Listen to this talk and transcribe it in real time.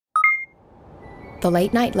The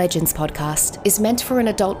Late Night Legends podcast is meant for an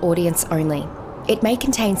adult audience only. It may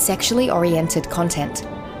contain sexually oriented content.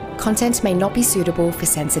 Content may not be suitable for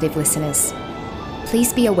sensitive listeners.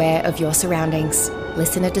 Please be aware of your surroundings.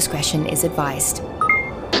 Listener discretion is advised.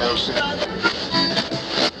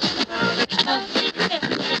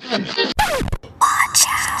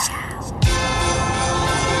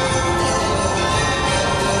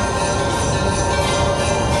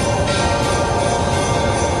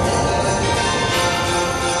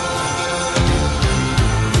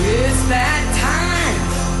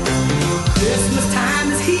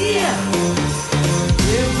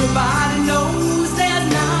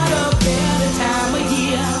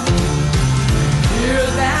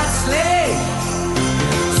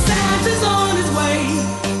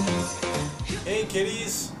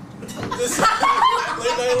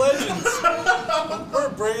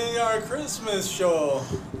 Christmas show,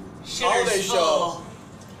 holiday show.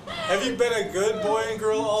 Have you been a good boy and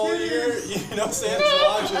girl all year? You know Santa's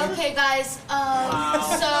watching. Okay, guys.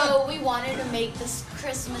 So we wanted to make this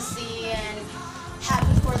Christmassy and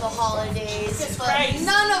happy for the holidays, but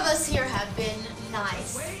none of us here have been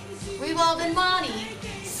nice. We've all been naughty.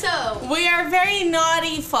 So we are very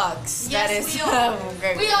naughty fucks. Yes, that is.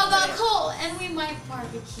 We all got cold, and we might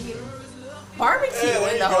barbecue. Barbecue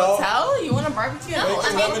in the hotel? You want to barbecue? No,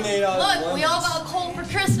 look, we all got coal for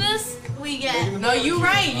Christmas. We get. No, you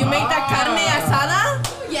right. You make that carne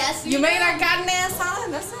asada? Yes. You made our carne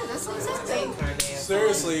asada? That's it. That's exactly.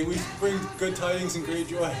 Seriously, we bring good tidings and great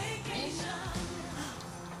joy.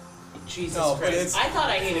 Jesus Christ. I thought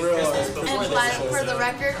I hated Christmas before and this. And for the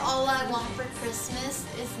record, all I want for Christmas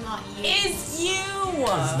is not you. It's you.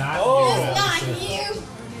 It's not you. It's not you.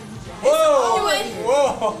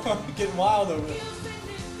 Whoa! Getting wild over it.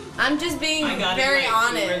 I'm just being very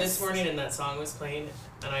honest. We were this morning and that song was playing,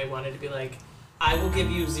 and I wanted to be like, I will give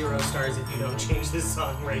you 0 stars if you don't change this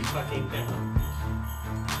song right fucking now.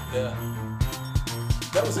 Yeah.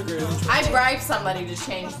 That was a great intro. I bribed somebody to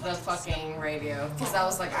change the fucking radio because I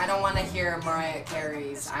was like, I don't want to hear Mariah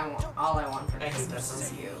Carey's. All I want for Christmas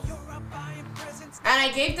is you. And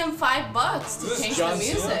I gave them $5 to change the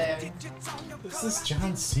music. This is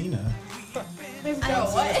John Cena.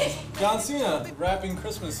 What? John Cena rapping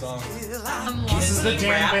Christmas songs. This is the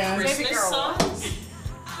damn band. Christmas Baby girl. songs?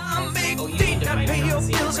 Oh, you need to find John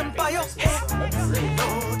Cena rapping Christmas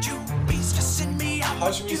songs.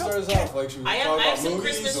 How should we start us off? Like, should we I talk have about some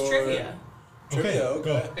movies Christmas or trivia. Trivia,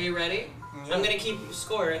 okay. Are you ready? Yeah. I'm gonna keep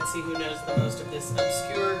score and see who knows the most of this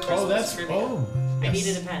obscure Christmas trivia. Yes. I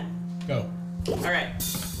needed a pen. Go. Alright.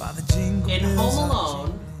 In Home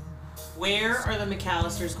Alone, where are the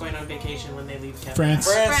McAllisters going on vacation when they leave Kevin? France.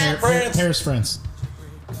 Paris, France.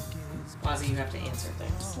 Ozzy, you have to answer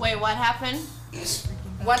things. Wait, what happened?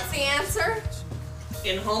 What's the answer?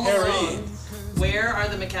 In Home Alone, where are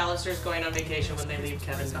the McAllisters going on vacation when they leave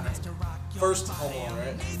Kevin behind? First Home Alone,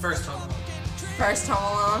 right? First Home Alone. First Home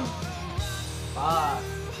Alone?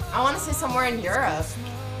 Fuck. I want to say somewhere in Europe.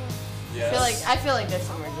 Yes. I feel like there's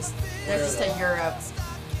somewhere there's just a Europe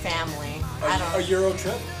family. A Euro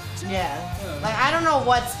trip? Yeah. Like I don't know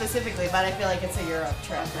what specifically, but I feel like it's a Europe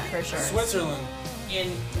trip for sure. Switzerland. In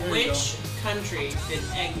which country did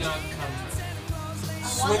eggnog come from?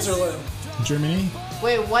 Switzerland. Germany.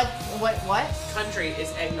 Wait, what Country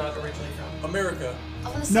is eggnog originally from? America.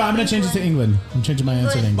 No, I'm gonna change it to England. I'm changing my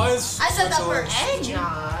answer to England. I said that for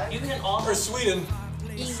eggnog. You can all. Or Sweden.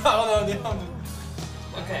 I don't know.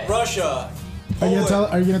 Okay. Russia. Are you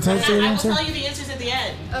gonna tell us your I will answer? tell you the answers at the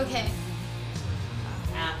end. Okay.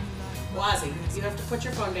 Ozzy, you have to put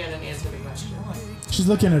your phone down and answer the question. She's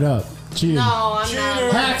looking it up. Cheating. No, I'm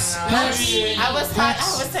not. Hacks. I was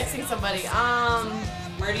texting somebody.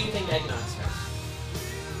 Where do you think eggnog's from?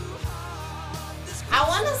 I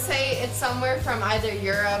want to say it's somewhere from either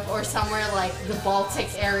Europe or somewhere like the Baltic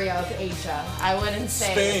area of Asia. I wouldn't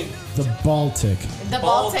say Spain. The Baltic. The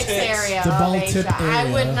Baltics area The of Baltic Asia. area.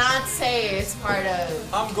 I would not say it's part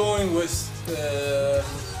of. I'm going with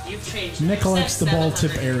You've changed. Nick likes the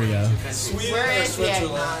Baltic area. Sweden Where or is the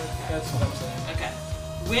Switzerland. eggnog? That's what I'm saying. Okay.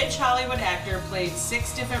 Which Hollywood actor played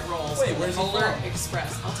 6 different roles Wait, in where's he Polar from?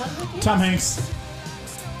 Express? I'll tell you. Tom Hanks.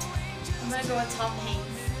 I'm gonna go with Tom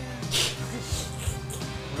Hanks.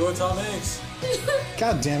 Go with Tom Hanks.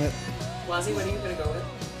 God damn it. Wazzy, what are you gonna go with?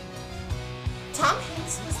 Tom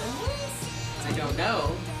Hanks was in this? I don't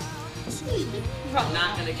know. I'm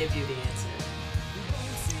not gonna give you the answer.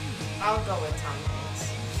 I'll go with Tom Hanks.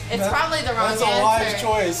 It's probably the wrong That's answer. a wise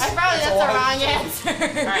choice. That's the wrong answer.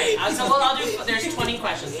 Alright, so I'll do, there's 20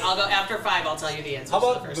 questions. I'll go after 5, I'll tell you the answer. How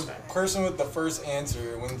about to the first the 5. person with the first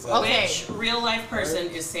answer wins that? Okay. Which real life person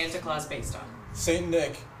is Santa Claus based on? Saint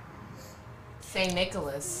Nick. St.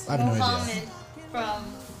 Nicholas. I have no idea. Mohammed from.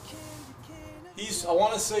 I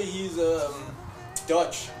want to say he's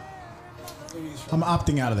Dutch. Maybe he's from- I'm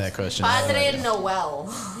opting out of that question. Padre Noel.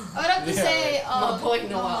 I would have to say My boy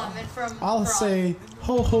Noel. Mohammed from. I'll say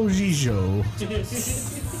Ho Ho Jijo.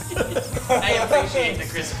 I appreciate the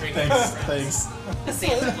Christopher Thanks. The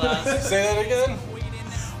Santa Claus. Say that again.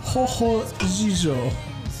 Ho Ho Jijo.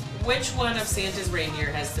 Which one of Santa's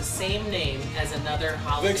reindeer has the same name as another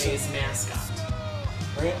holiday's Vixen. mascot?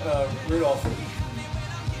 Rudolph.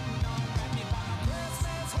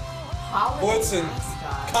 Blitzen.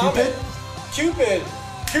 Cupid? Cupid.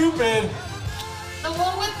 Cupid. The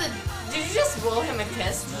one with the. Did you just blow him a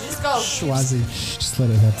kiss? Did you just go? Schwazi. Just let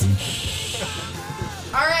it happen.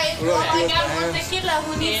 All right. What do Well, I do I with got my one hands? tequila.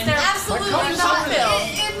 Who needs their Absolutely cup not.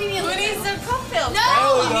 filled? Immediately. Who needs their cup filled? No,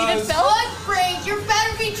 Tyler you need does. to fill it, Frank. You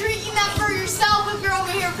better be drinking that for yourself if you're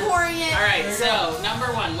over here pouring it. All right, so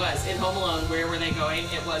number one was in Home Alone. Where were they going?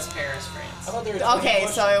 It was Paris, France. I thought there were 20 Okay,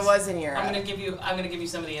 so it questions. was in Europe. I'm gonna give you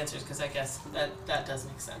some of the answers because I guess that does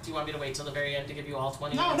make sense. Do you want me to wait till the very end to give you all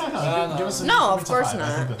 20? No, no, answers? no. Give us a, No, give of us a course five. I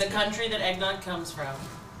not. think The that's- country that eggnog comes from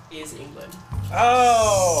is England.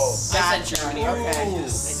 Oh. I said Germany. Okay.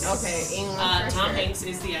 Okay, England for Tom sure. Hanks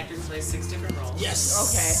is the actor who plays 6 different roles.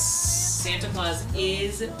 Okay. Santa Claus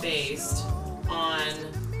is based on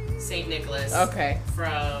Saint Nicholas. Okay.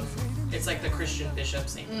 From it's like the Christian bishop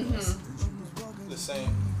Saint Nicholas. The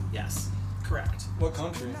same. Yes, correct. What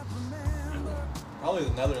country? Probably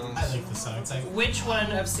the Netherlands. I like the song. It's like, Which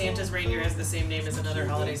one of Santa's reindeer has the same name as another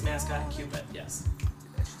holiday's mascot? Cupid. Yes.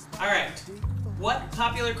 All right. What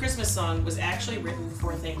popular Christmas song was actually written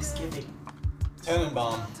for Thanksgiving?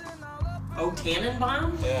 Tannenbaum. Oh,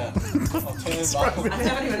 Tannenbaum? Yeah. Oh, Tannenbaum. I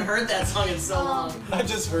haven't even heard that song in so long. I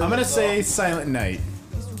just heard I'm gonna it, so- say Silent Night.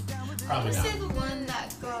 Probably I'm not. gonna say the one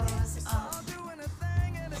that goes.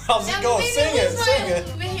 How's it go? Sing it. Sing it.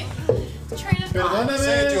 Train of thought.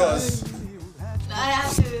 Sing it to us. I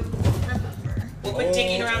have to remember. Well, quit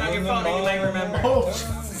digging around on your phone and you might remember.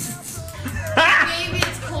 Maybe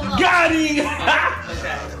it's cool. Got him!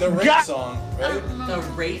 Okay. The rape song, right? The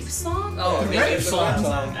rape song? Oh, Yeah, maybe rape it's the song. rap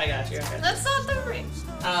song. I got you. Okay. That's not the ring.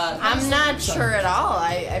 I'm not sure at all.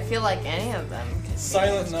 I feel like any of them could be.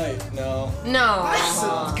 Silent Night. No. No. No,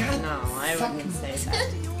 I wouldn't say that.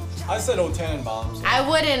 I said O Tannenbaum. So I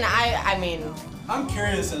wouldn't. I mean, I'm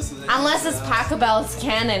curious as to the unless it's Paco Bell's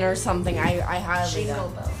canon or something, I highly Jingle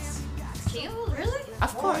doubt. bells. Jingle? Really?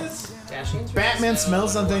 Of course. Dashing through Batman the snow,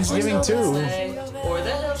 smells on Thanksgiving or too. Or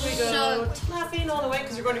the hills we go, So- laughing all the way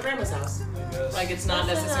because you're going to grandma's house. I guess. Like it's not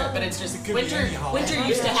necessary, but it's just It could be winter. any holiday. Winter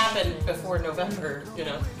used to happen before November, you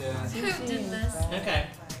know. Yeah. Who did this? Okay.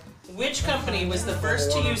 Which company was the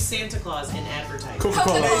first to use Santa Claus in advertising?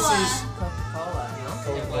 Coca-Cola. Macy's. Coca-Cola,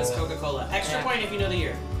 It was Coca-Cola. Extra Yeah. point if you know the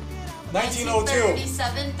year. 1902.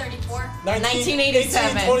 37, 34.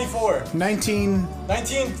 1987. 1824. 1952.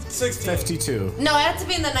 1960. no? No, it had to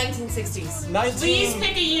be in the 1960s. Please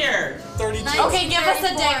pick a year. 1932. Okay, give us a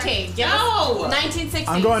 34. decade. Give No! us 1960s.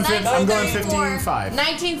 I'm going 1934. 15-5.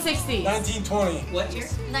 1960s. 1920. What year?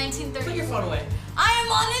 Put 1934. your phone away. I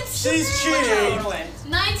am on Instagram. She's cheating. away.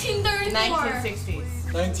 1934.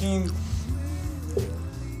 1960s.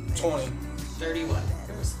 1920. 31.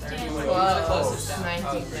 It was 31. You were the Close. closest down.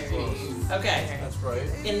 1930s. Okay. That's right.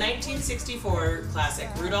 In 1964 classic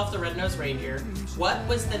Rudolph the Red-Nosed Reindeer, what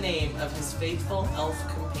was the name of his faithful elf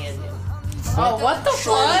companion? Oh, what the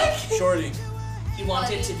fuck? Shorty. He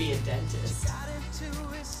wanted to be a dentist.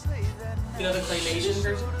 You know the claymation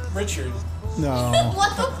version? Richard. No.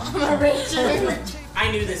 What the fuck?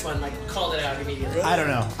 I knew this one, like, called it out immediately. Really? I don't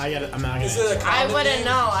know. I'm not Is gonna. it a I common wouldn't name?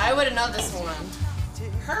 know. I wouldn't know this one.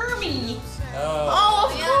 Hermie! Oh. Oh,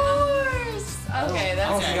 of course. Okay, I that's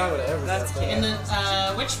don't Okay. think I would have ever That's got In that.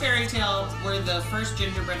 the, which fairy tale were the first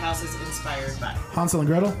gingerbread houses inspired by? Hansel and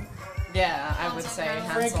Gretel? yeah. I would say Hansel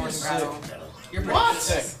and Frank, you're Gretel. You're What?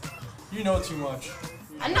 sick. Sick. You know too much.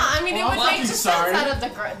 No, I mean it would Well, make I'm sense sorry. out of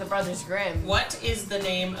the Brothers Grimm. What is the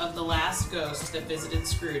name of the last ghost that visited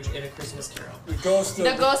Scrooge in A Christmas Carol? The ghost of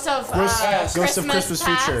The Ghost of Past. Ghost of Christmas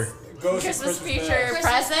Past, Future. Ghost Christmas of Future, Past.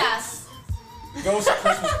 Present. Past. Ghost of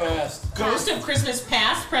Christmas Past. Ghost of Christmas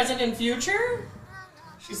Past, Present, and Future?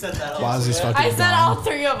 She said that. Wazzy's Yeah. fucking I said all gone.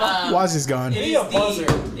 three of them. Wazzy's gone. It Be is a buzzer.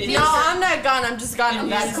 it is No, I'm not gone. I'm just gone it on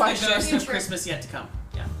is that the question. ghost of Future. Christmas yet to come.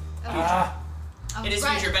 Yeah. Ah. I It was is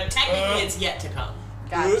right. future, but technically it's yet to come.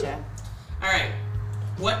 Gotcha. Alright.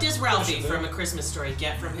 What does Ralphie from A Christmas Story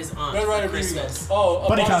get from his aunt Red for Rider Christmas? Oh, a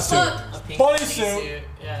Bunny bodysuit. costume. A pink Bodysuit.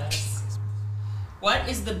 Yes. What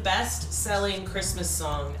is the best-selling Christmas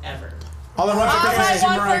song ever? All I want for All Christmas I is you,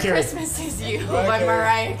 Want Mariah for Carey. Christmas Is You Mariah by Carey.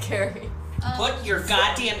 Mariah Carey. Put your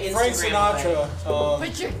goddamn Frank Instagram away. Sinatra.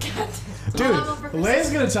 Put your goddamn. Dude, Leia's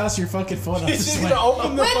gonna toss your fucking phone out He's this gonna way.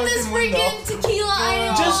 open the With this fucking window. freaking tequila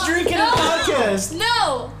item. Just drink it in No. podcast.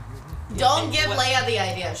 No. Don't give What- Leia the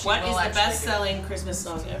idea. She What will is the actually best-selling Christmas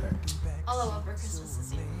song ever? All I want for Christmas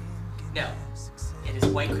is you. No. It is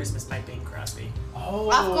White Christmas by Bing Crosby. Oh.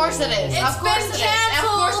 Of course it is. It's Of course been it is. Of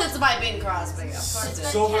canceled. course it's by Bing Crosby. Of course it is.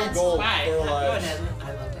 Silver and gold. Why? They're Go alive. ahead. I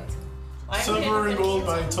love that. Why have Silver you and been Gold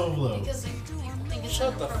by canceled? Tovlo. Because people think it's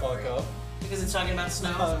Shut the fuck inappropriate. up. Because it's talking about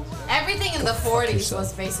snow. Everything in the 40s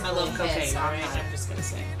was basically I love hits cocaine, on alright? that. I'm just gonna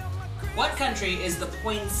say. What country is the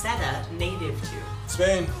poinsettia native to?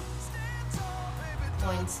 Spain.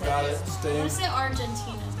 Poinsettia. Got it. I Spain. want to say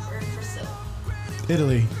Argentina or Brazil.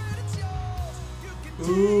 Italy.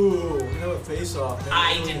 Ooh, we have a face off. Maybe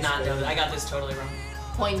I we'll did do not know Spain. that. I got this totally wrong.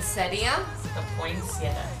 Poinsettia? The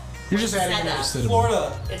poinsettia. You're just adding Poinsettia. another syllable.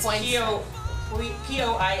 Florida. It's Poinsettia.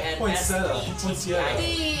 P-O-I-N-S-E-T-T-I.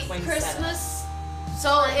 The Poinsettia. Christmas.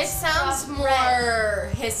 So it sounds Red. more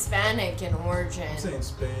Hispanic in origin. I'm saying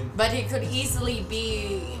Spain. But it could easily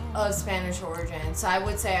be of Spanish origin. So I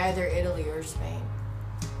would say either Italy or Spain.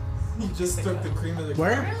 You just took the cream of the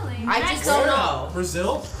Where? Really? I just don't know.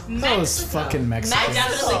 Brazil? Those fucking Mexicans. I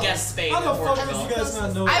definitely guessed Spain How the and fuck did Portugal. you guys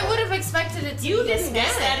not know I that? would have expected it to You be didn't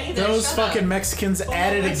guess that Hispanic. either. Those Shut fucking up. Mexicans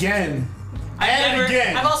at it again. I've At never- it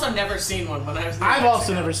again. I've also never seen one when I was in I've also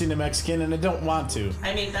Mexico. never seen a Mexican, and I don't want to.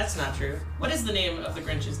 I mean, that's not true. What is the name of the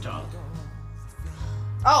Grinch's dog?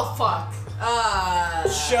 Oh, fuck.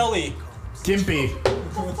 Shelly. Gimpy.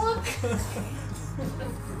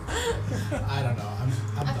 I don't know.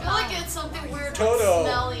 I feel like it's something weird, Toto. like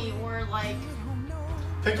smelly, or like.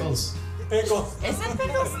 Pickles. Pickle. Is it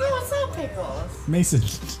pickles? No, it's not pickles. Mason.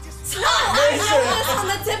 I have this on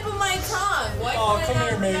the tip of my tongue. Why Oh, could I come not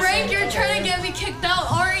here, Mason. Frank, you're trying to get me kicked out,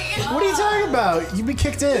 aren't you? What are you talking about? You'd be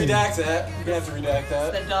kicked in. Redact that. You're gonna have to redact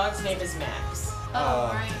that. The dog's name is Max.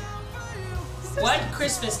 Oh, right. What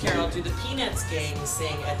Christmas carol do the Peanuts gang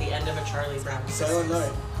sing at the end of a Charlie Brown Christmas? Silent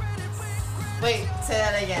Night. Wait, say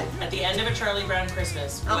that again. At the end of a Charlie Brown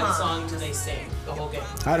Christmas, what Uh-huh. song do they sing? The whole game.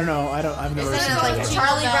 I don't know. I've never Isn't seen it like that.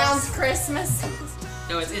 Charlie Brown's Christmas?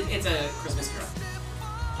 No, it's a Christmas carol.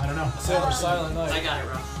 I don't know. Silent I Night. got it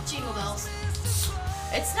wrong. Jingle bells.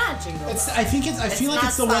 It's not Jingle Bells. I think it's. I It's feel like not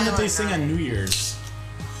it's the one that they Silent sing on Night. New Year's.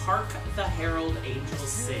 Hark the Herald Angels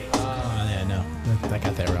Sing. Oh yeah, no, I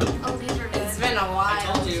got that wrong. Oh, these are good. It's been a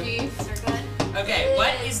while, told you. Chief. These are good. Okay,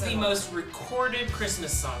 what is the most recorded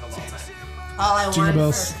Christmas song of all time? All I Jingle want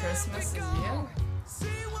Bells. for Christmas is you.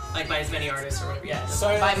 Like by as many artists or whatever. Yeah.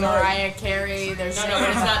 Silent By Night. Mariah Carey. There's No, but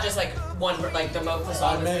it's not just like one, like the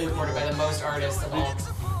song that's made. recorded by the most artists of all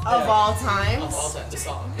of all times. time. The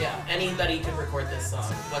song. Yeah. Anybody could record this song.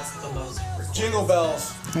 What's the most recorded? Jingle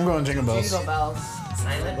bells. I'm going Jingle Bells. Jingle Bells.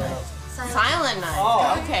 Silent Night. Silent Night.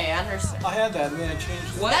 Oh. Okay, understood. I had that and then I changed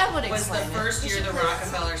it. What That would was the explain it. first year the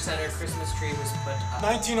Rockefeller Center Christmas tree was put up?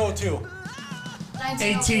 1902.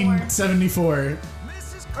 1904. 1874.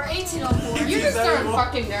 Or 1804. You're just throwing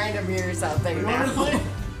fucking random years out there now. Silent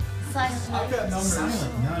I've Night. got numbers.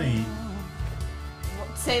 Silent Night.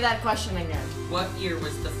 Say that question again. What year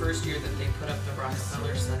was the first year that they put up the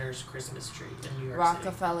Rockefeller Center's Christmas tree in New York City?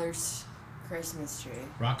 Rockefeller's Christmas tree.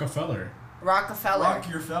 Rockefeller. Rockefeller. Rock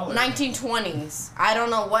your fella. 1920s. I don't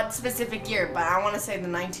know what specific year, but I want to say the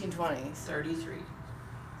 1920s. 33.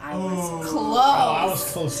 I was close. Oh, I was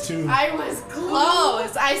close too. I was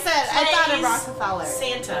close. I thought of Plays Rockefeller.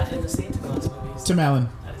 Santa in the Santa Claus movies. Tim Allen.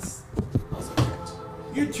 That is also correct.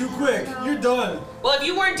 You're too quick. You're done. Well, if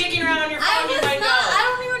you weren't dicking around on your I phone, you was might not. know. I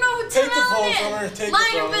don't even know who Take Tim the phone Allen from her, is. take it Mind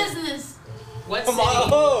from your her. business. What Come city? on.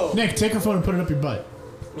 Oh. Nick, take her phone and put it up your butt.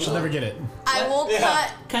 She'll never get it. I will Yeah.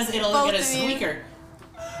 cut. Because it'll Both get a of you. squeaker.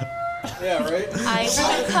 Yeah, right? I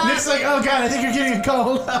will cut. Nick's like, oh god, I think you're getting a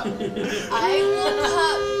cold. I will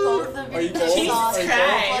cut both of Are you your cold? dicks off Are you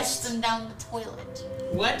and cold? flush them down the toilet.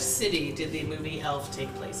 What city did the movie Elf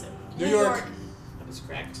take place in? New York. That is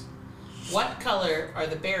correct. What color are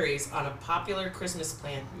the berries on a popular Christmas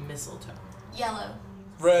plant, mistletoe? Yellow.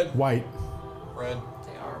 Red. White. Red.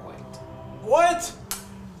 They are white. What?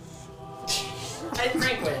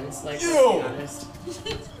 Frank wins, like, let's Ew. be honest.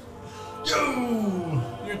 Yo.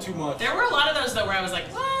 You're too much. There were a lot of those, though, where I was like,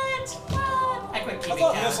 what? What? I quit I keeping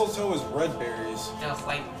thought count. mistletoe was red berries. No,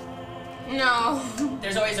 white. No.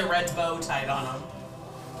 There's always a red bow tied on them.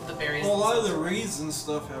 The berries. Well, a lot of the themselves. wreaths and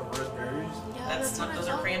stuff have red berries. Yeah, That's what not, I those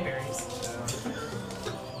are thought. cranberries.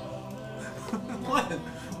 What?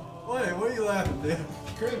 What are you laughing, dude?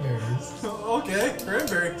 Cranberries. Okay,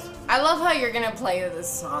 cranberries. I love how you're gonna play this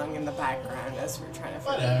song in the background as we're trying to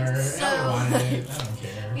figure Whatever. So- I wanted it. I don't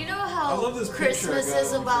care. You know I how love this picture I Christmas got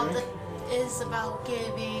is of about Frank. is about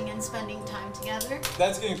giving and spending time together.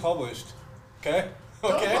 That's getting published. Okay?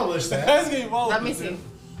 Don't Okay? publish that. That's getting published. Let me see.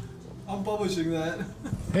 I'm publishing that.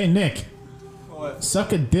 Hey, Nick. What?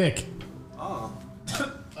 Suck a dick. Oh.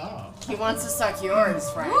 He wants to suck yours,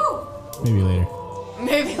 Frank. Woo! Maybe later.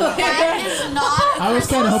 Maybe later. That is not a I was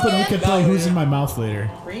kind of hoping we could play No, Who's yeah. in My Mouth later.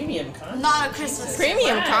 Premium content. Not a Christmas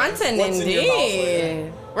Premium gift. content, What's in your mouth later?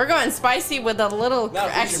 indeed. We're going spicy with a little Not what's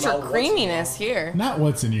in your extra mouth, what's in your creaminess here. Not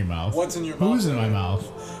what's in your mouth. What's in your mouth? Who's in my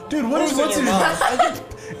mouth? Dude, what is Who's in what's your in your mouth?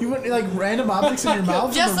 mouth? You want like random objects in your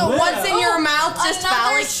mouth? Just From the what's in your Oh, mouth, just another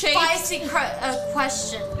phallic shaped. spicy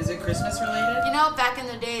question. Is it Christmas related? You know, back in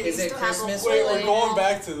the day, they Is used it to have Christmas a Wait, hole. we're going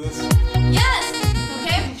back to this. Yes.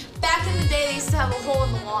 Okay. Back in the day, they used to have a hole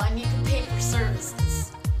in the wall, and you could pay for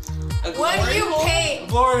services. A What do glory you hole? pay?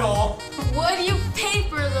 Glory hole. What do you pay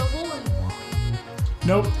for the hole in the wall?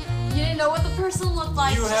 Nope. You didn't know what the person looked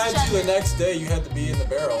like. You just had to check the it. next day. You had to be in the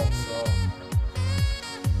barrel. So,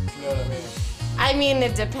 you know what I mean. I mean,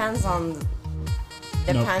 it depends on.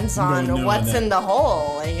 Depends I'm going on no what's on that. in the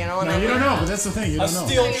hole. Like, you know what No, I mean? you don't know, but that's the thing. You A don't know.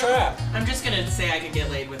 steel trap. I'm just gonna say I could get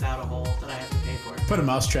laid without a hole that I have to pay for. Put a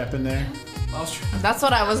mouse trap in there. That's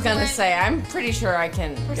what I was gonna say. I'm pretty sure I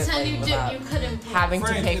can get Pretend laid you without did. You couldn't pay. having to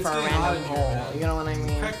Frank, pay it's for a getting hot random in here, hole. man. You know what I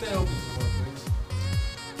mean? Crack that open some more,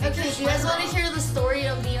 please. Okay, do you guys want to hear the story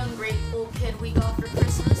of the ungrateful kid we got for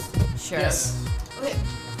Christmas? Sure. Yes. Okay.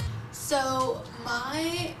 So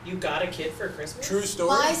my You got a kid for Christmas? True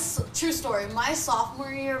story. true story. My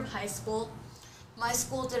sophomore year of high school, my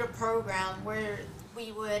school did a program where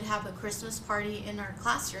we would have a Christmas party in our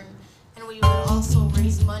classroom, and we would also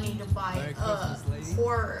raise money to buy a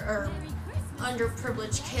poor or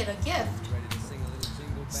underprivileged kid a gift.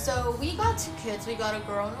 So we got two kids. We got a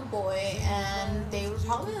girl and a boy, and they were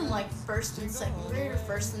probably in like first and second grade or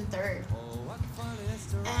first and third.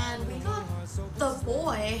 And we got the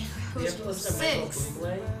boy, You have to who's listen to Michael 6.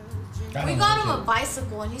 Bublé? We got him a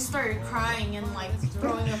bicycle, and he started crying and like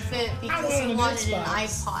throwing a fit because he wanted an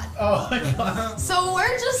iPod. Oh my god. So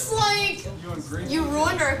we're just like, You ungrateful. you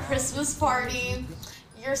ruined our Christmas party.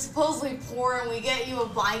 You're supposedly poor, and we get you a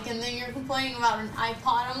bike, and then you're complaining about an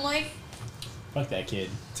iPod. I'm like, Fuck that kid.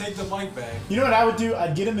 Take the mic back. You know what I would do?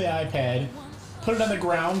 I'd get him the iPad, put it on the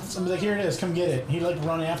ground, and be like, here it is, come get it. He'd like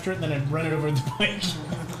run after it, and then I'd run it over the bike.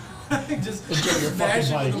 Just Get your smash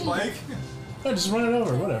fucking it with the mic. No, just run it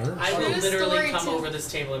over, whatever. I will True literally story, come too. over this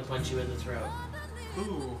table and punch you in the throat.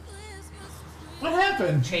 Ooh. What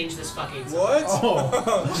happened? Change this fucking song. What?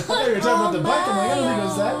 Oh. I thought you were talking about the bike. I'm like, I don't think it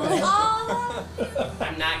was that bad.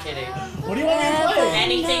 I'm not kidding. What do you want me to play?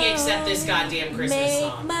 Anything except this goddamn Christmas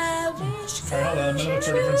song. Alright, hold on, I'm gonna look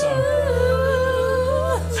for a different song.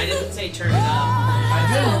 I didn't say turn it up.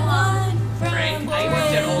 I Frank, I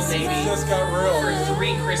worked at Old Navy Just got for real.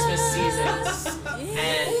 3 Christmas seasons.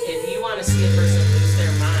 And if you want to see a person lose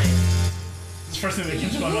their mind, did. It's the first thing that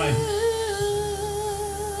comes to my mind.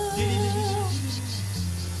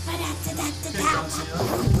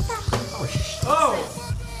 Oh!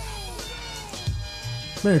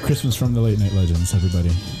 Merry Christmas from the Late Night Legends, everybody.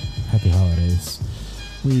 Happy holidays.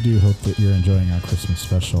 We do hope that you're enjoying our Christmas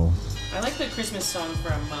special. I like the Christmas song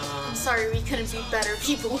from I'm sorry, we couldn't be better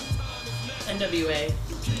people. NWA.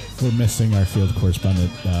 We're missing our field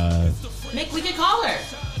correspondent. Nick, we could call her.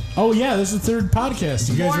 Oh yeah, this is the third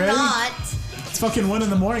podcast. You guys Or ready? not. It's fucking 1 in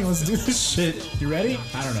the morning. Let's do this shit. You ready?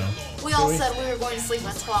 I don't know. We all we? said we were going to sleep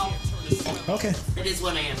at 12. Okay. It is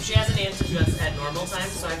 1 a.m. She hasn't answered to us at normal time,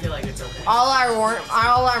 so I feel like it's okay. All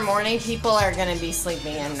our morning people are gonna be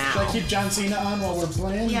sleeping in Should I now. keep John Cena on while we're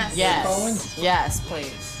playing? Yes. Calling? Yes. Yes,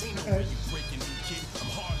 please. Alright.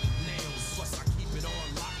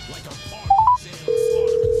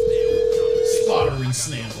 Slaughtering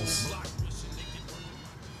snails.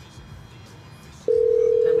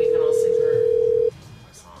 Then we can all sing her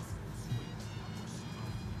song.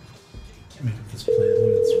 Can't make up this play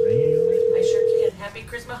when it's raining already. I sure can. Happy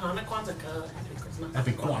Christmas, Hanukkah, Kwanzaa. Happy Christmas.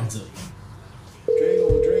 Happy Kwanzaa.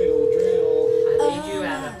 Dreidel, dreidel, dreidel. I made you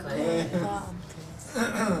out of clay.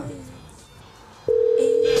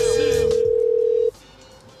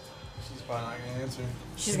 She's probably not gonna answer.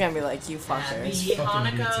 She's gonna be like, you Happy fuckers. You will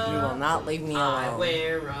Hanukkah. not leave me I alone.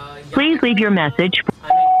 wear a Please leave your message. I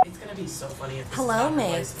mean, it's gonna be so funny if this Hello, is not her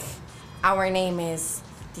Meg. voice. Our name is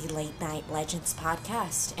the Late Night Legends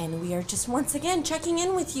Podcast, and we are just once again checking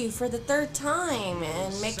in with you for the 3rd time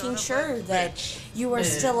and making sure that you are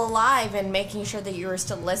still alive and making sure that you are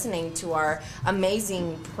still listening to our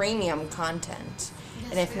amazing premium content.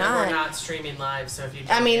 And if We're not, not streaming live, so if you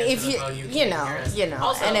I mean, don't if answer you- the phone, you can't know, hear us. you know,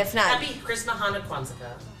 Also, and if not- Happy Christmas, Hanukkah,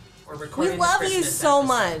 Kwanzaa. We're recording We love the you Christmas so episode.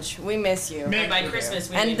 much. We miss you. And by Christmas,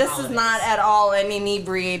 we mean And this holidays. is not at all an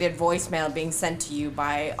inebriated voicemail being sent to you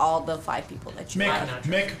by all the 5 people that you love.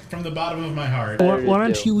 Mick, from the bottom of my heart. Why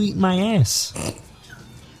don't you eat my ass?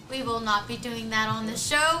 We will not be doing that on the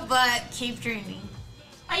show, but keep dreaming.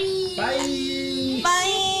 Bye. Bye.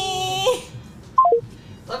 Bye!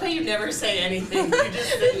 Love how you never say anything. You just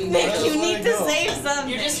sit and Nick, Just you let need it to go. save something.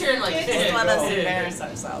 You're just hearing like, You can't just let go. us embarrass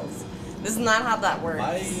ourselves. This is not how that works.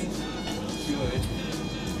 Bye. Too late.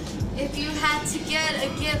 If you had to get a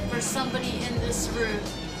gift for somebody in this room,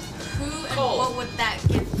 who and Cole. what would that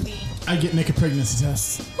gift be? I get Nick a pregnancy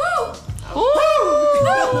test. Woo!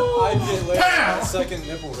 I get later Pow! second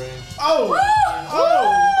nipple ring. Oh!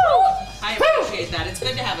 Oh! I appreciate that. It's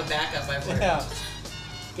good to have a backup. I've learned. Yeah.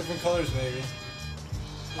 Different colors maybe.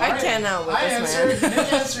 I cannot with I this answered. man.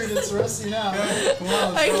 Nick answered. It's Rusty now. Come on,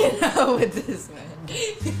 I let's go. cannot with this man.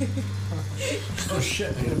 Oh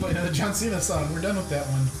shit! I gotta play another John Cena song. We're done with that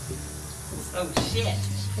one. Oh shit.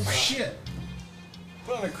 Oh shit!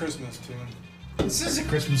 Put on a Christmas tune. This is a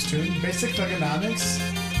Christmas tune. Basic thugonomics.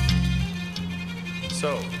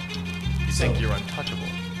 So, you think you're untouchable?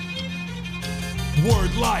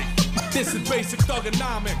 Word life. This is basic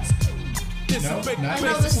thugonomics. This No, is basic not I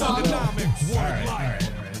know the song. thugonomics. All right, all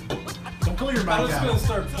right, all right. Don't pull your I'm mic just gonna out.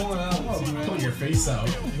 start pulling out. Oh, See, man. pull your face out.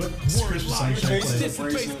 What Christmas song Your should I face is play?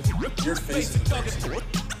 abrasive. Your face is abrasive.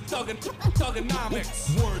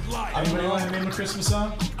 Thugonomics. Word life. Anybody want to name a Christmas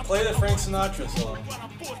song? Play the Frank Sinatra song.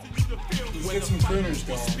 Let's get some crooners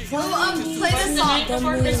going. Well, play What's the the song. name of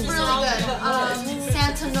our It's Christmas song? really good.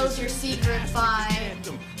 Santa Knows Your Secret by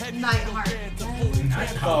Nightheart.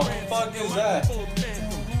 Oh, fuck is that?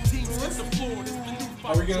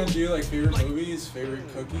 Are we gonna do like favorite movies, favorite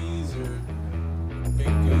cookies, or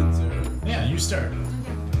baked goods, or? Yeah, you start.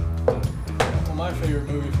 Well, my favorite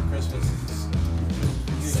movie for Christmas is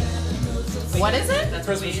What is it? That's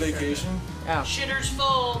Christmas what we Vacation. Oh. Shitter's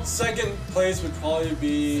full. Second place would probably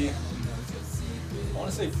be, I want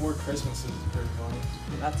to say Four Christmases is pretty funny.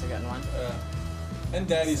 That's a good one. And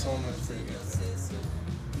Daddy's Home is pretty good.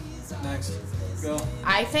 Next, go.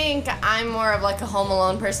 I think I'm more of like a Home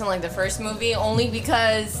Alone person, like the first movie, only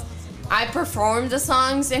because I performed the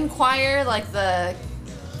songs in choir, like the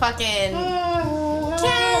fucking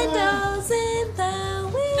candles in the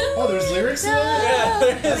wind. Oh, there's lyrics to that?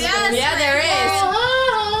 Yeah, there is. Yes, Yeah, there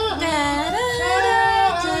is.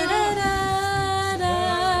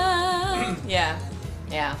 Yeah,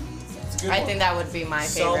 yeah. It's a good I one. think that would be my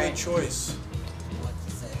Solid favorite. choice.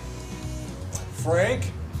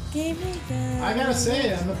 Frank? I gotta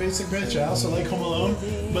say, I'm a basic bitch. I also like Home Alone,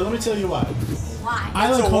 but let me tell you why. Why? I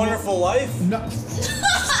It's like a Home Wonderful Life? No.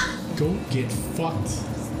 Go get fucked.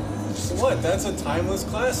 What? That's a timeless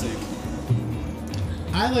classic.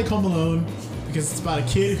 I like Home Alone because it's about a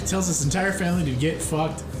kid who tells his entire family to get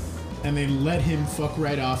fucked, and they let him fuck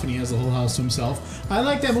right off, and he has the whole house to himself. I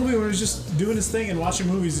like that movie where he's just doing his thing and watching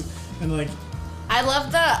movies and like I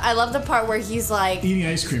love the part where he's like, eating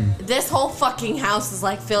ice cream. this whole fucking house is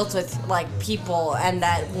like filled with like people, and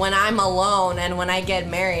that when I'm alone and when I get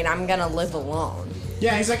married, I'm gonna live alone.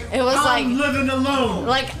 Yeah, he's like, It was I'm like- living alone.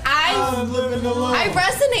 Like I'm living alone. I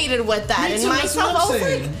resonated with that Me in too, that's what myself. I I'm was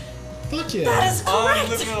saying. like, Fuck yeah. that is I'm correct.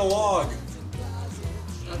 living in a log.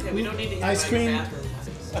 Okay, we don't need to hear Ice about your cream.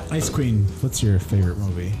 bathroom. Ice Queen, what's your favorite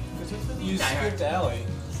movie? You Die Hard. skipped Alley.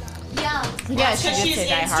 Yeah. Yeah, she Because did she's say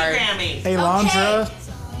Die Hard. Instagramming. Alondra.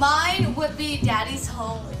 Okay. Mine would be Daddy's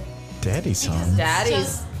Home. Daddy's Because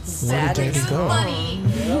Daddy's Where did It's Daddy go? funny.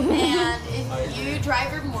 And if you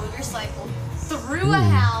drive your motorcycle through a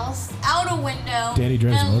house, out a window, Daddy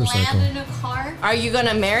drives a and motorcycle. land in a car, Are you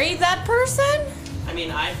gonna marry that person? I mean,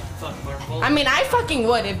 I fuck Marvel. I mean, I fucking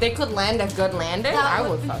would. If they could land a good lander, That I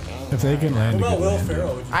would would be- fucking. If they can land What a about good Will lander.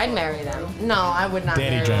 Ferrell? Would you I'd marry them. No, I would not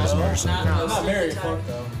Daddy marry drives a them. motorcycle. Not not married, fuck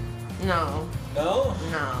though. No, No?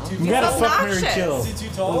 no. Too You gotta tall? fuck, marry, obnoxious. kill. Is he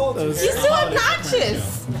too tall? Too Those- He's hairy? too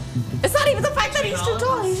obnoxious. It's not even the fact that he's too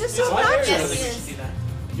tall. He's just too Why I marry don't him? obnoxious. think we should do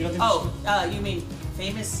that. You don't think Oh, you mean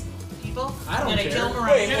famous people? I don't I'm gonna care. kill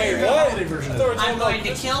Mariah Wait, Carey. what? I Holiday version of thought we were I'm talking going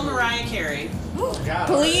about to kill Mariah Carey. God.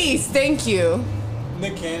 Please, thank you.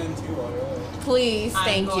 Nick Cannon too, while you're at it. Please,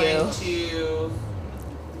 thank I'm you. going to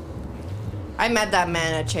I met that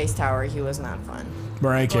man at Chase Tower. He was not fun.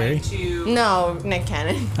 Mariah Carey. going to No, Nick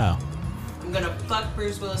Cannon. Oh. I'm gonna fuck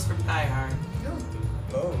Bruce Willis from Die Hard.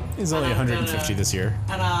 Oh. He's only And I'm 150 gonna- this year.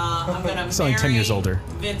 And I'm gonna He's only 10 marry years older.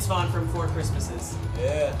 Vince Vaughn from Four Christmases.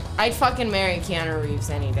 Yeah. I'd fucking marry Keanu Reeves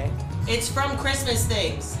any day. It's from Christmas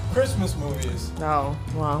things. Christmas movies. Oh,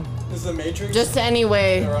 well. Is The Matrix? Just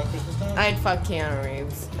anyway, around Christmas time? I'd fuck Keanu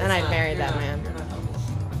Reeves. And I'd marry that man. You're not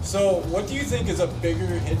helpful. So, what do you think is a bigger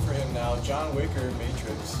hit for him now, John Wick or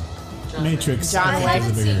Matrix? Matrix. John I think,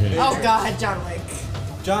 is a bigger hit. Oh God, John Wick.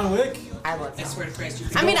 John Wick? I love I John swear to Christ,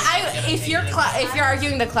 I mean, if you're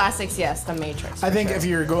arguing the classics, yes, The Matrix. I think if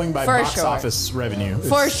you're going by For box sure. office revenue,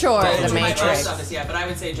 For sure, The My box Matrix. office, yeah, but I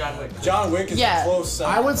would say John Wick. John Wick is Yeah. a close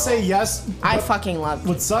second. I would say yes. I but fucking love.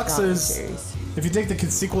 What sucks John Wick is series. if you take the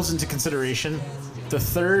sequels into consideration, the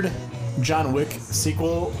third John Wick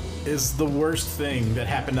sequel is the worst thing that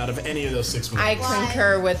happened out of any of those 6 movies. I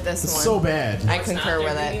concur with this It's one. so bad. I It's not, concur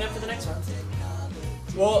with they're leading it. up for the next one.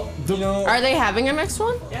 Well, you know, Are they having a next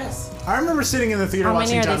one? Yes. I remember sitting in the theater How many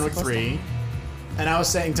watching are John they Wick supposed 3, and I was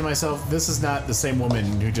saying to myself, this is not the same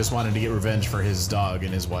woman who just wanted to get revenge for his dog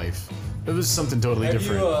and his wife. It was something totally have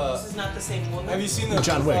different. This is not the same woman. have you seen the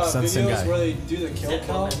John Wick, that's the same videos guy. where they do the kill Same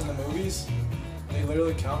count woman. in the movies? They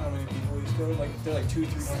literally count how many people he's killed. Like they're like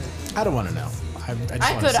 200-300. I don't want to know. I just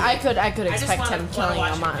I wanna could, see I it. could, I could just expect wanna him killing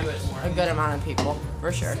watch him do it more. a good amount of people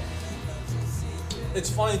for sure. It's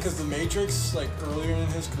funny because The Matrix, like earlier in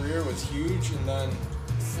his career, was huge, and then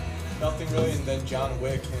nothing really, and then John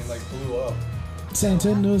Wick, and it like blew up.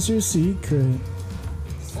 Santa knows your secret.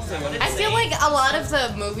 I feel like a lot of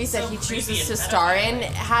the movies that So he creepy chooses to and star in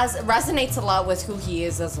resonates a lot with who he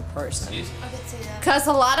is as a person. I could say that. Because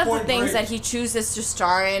a lot of the Point things Break. that he chooses to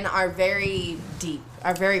star in are very deep,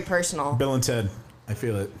 are very personal. Bill and Ted. I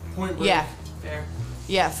feel it. Point Break. Yeah, Fair.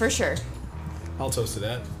 yeah, for sure. I'll toast to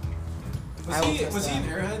that. Was I will he trust in that.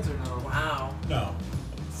 Airheads or no? Wow. No.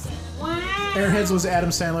 Airheads was Adam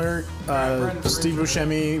Sandler, Brendan Steve Fraser.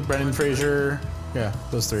 Buscemi, Brendan Fraser. Yeah,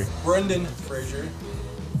 those three. Brendan Fraser.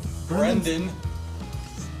 Brendan.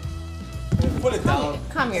 Put it down.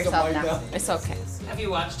 Calm Put the yourself mic down. It's okay. Have you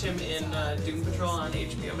watched him in Doom Patrol on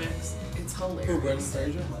HBO Max? It's Who, hilarious.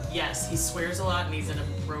 Brendan Fraser? Yes, he swears a lot and he's in a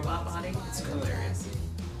robot body. It's hilarious.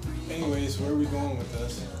 Anyways, where are we going with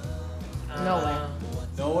this? Nowhere.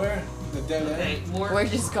 Nowhere? The dead end? Okay, more. We're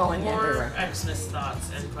just going more everywhere. Xmas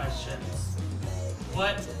thoughts and questions.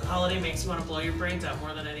 What holiday makes you want to blow your brains out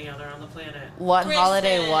more than any other on the planet? What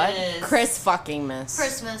holiday? What? Christmas. Chris fucking miss.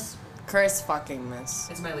 Christmas. Chris fucking miss.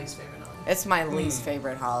 It's my least favorite holiday. It's my least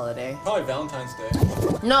favorite holiday. Probably Valentine's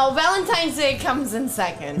Day. No, Valentine's Day comes in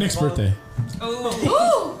second. Nick's birthday.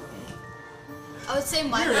 Oh, Ooh! I would say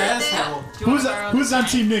my You're an birthday. asshole. Who's on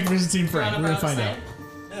Team Nick versus Team Frank? We're gonna find out.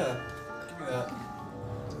 Yeah. Give me that.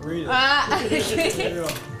 Read it. There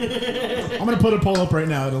you go. I'm gonna put a poll up right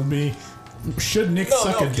now. It'll be, should Nick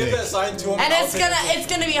suck a give dick? that sign to him. And I'll it's take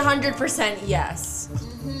gonna be 100% yes.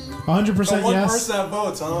 100% the one yes. person that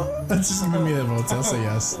votes, huh? That's just gonna be me that votes. I'll say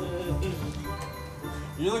yes.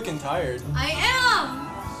 You're looking tired. I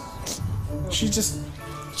She just.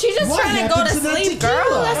 She's just What trying to go happened to to that sleep, tequila?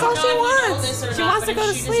 girl. That's all I she don't know if you know wants. this or She not, wants to but go to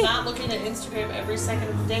if sleep. she's not looking at Instagram every second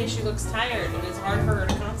of the day, she looks tired and it's hard for her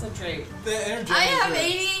to concentrate. The energy. I have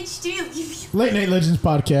ADHD. Late Night Legends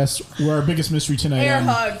podcast, where our biggest mystery tonight Air on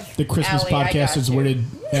hug. the Christmas Allie, I podcast got is you. where did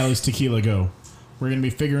Allie's tequila go? We're going to be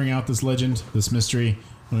figuring out this legend, this mystery,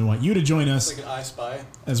 and we want you to join us Like an I Spy.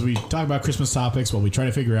 as we talk about Christmas topics while we try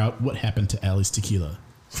to figure out what happened to Allie's tequila.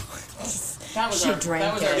 That was She our,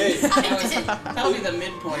 drank that was it. our, that'll be the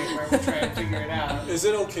midpoint where we're trying to figure it out. Is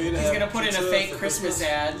it okay to He's have gonna put in a pizza fake for Christmas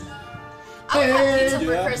ad. I'll have pizza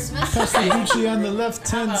for Yeah. Christmas. Pass the Gucci on the left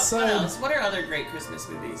How hand about, what side. else? What are other great Christmas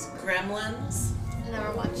movies? Gremlins?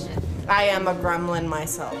 Never watched it. I am a gremlin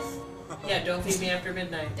myself. Yeah, Don't Feed Me After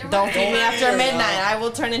Midnight. Don't feed me after Don't. midnight. I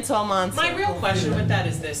will turn into a monster. My real question with that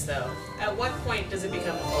is this, though. At what point does it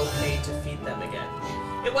become okay to feed them again?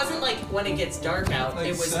 It wasn't like when it gets dark out, Like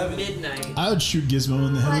it was 7. midnight. I would shoot Gizmo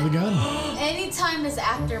in the head with a gun. Anytime is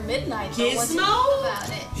after midnight. But what do you Gizmo? think about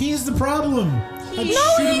it? He's the problem. I'd No,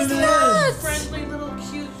 shoot him in he's the not. head. Friendly little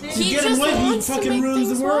cute thing. He get him just wet, he wants to fucking make ruins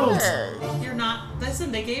the things world. work. You're not.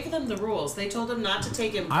 Listen, they gave them the rules. They told him not to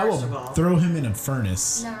take him I first of will all. throw him in a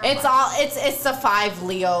furnace. Never It's mind. all it's the 5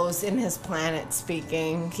 Leos in his planet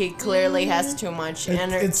speaking. He clearly has too much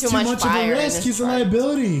energy, It's too much of a fire in risk. his He's a chart.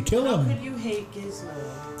 liability. Kill How him. could you hate Gizmo?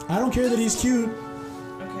 I don't care that he's cute.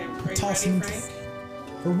 Okay, are you Toss ready, him. Frank?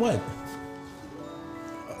 For what?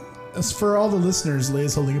 As for all the listeners,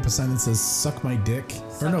 Leia's holding up a sign that says "suck my dick."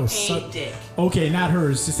 Or no, a suck. dick. Okay, not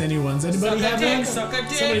hers, just anyone's. Anybody Suck a have dick, one? suck a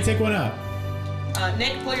dick. Somebody take one out.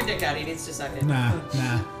 Nick, pull your dick out. He needs to suck it. Nah.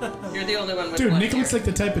 You're the only one with Dude, one Nick ear. looks like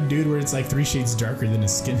the type of dude where it's like 3 shades darker than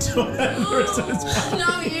his skin tone.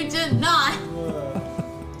 No, you did not.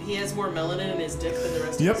 He has more melanin in his dick than the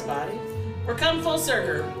rest Yep. of his body. We're come full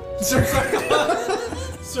circle.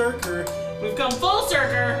 Circer. We've come full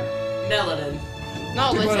circle. Melanin.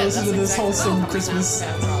 No, People legit. listen to that's this exactly wholesome what Christmas.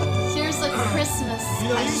 After all. Here's like Christmas. You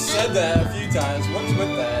know, you said that a few times. What's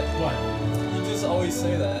with that? What? You just does always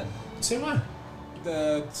say that. Say what?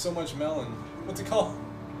 So much melon. What's it called?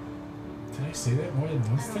 Did I say that more than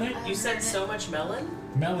once tonight? You said so much melon?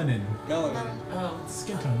 Melanin. Melanin. Oh.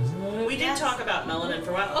 Skin tone, isn't it? We did talk about melanin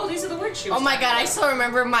for a while. Oh, these are the words she was Oh my talking god, I about. still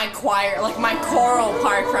remember my choir, like my choral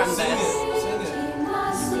part from Sing this. it. Sing it.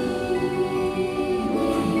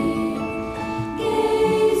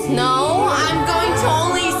 No, I'm going to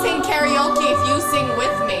only sing karaoke if you sing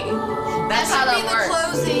with me. That's how that works.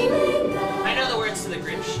 Closing. I know the words to the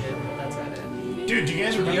Grinch shit, but that's not it. Dude, do you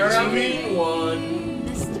guys remember You're this a movie? mean one.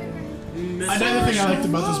 Another thing I liked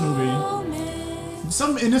about this movie.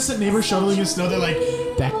 Some innocent neighbor shoveling in snow, they're like,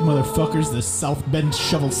 that motherfucker's the South Bend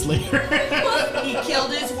shovel slayer. He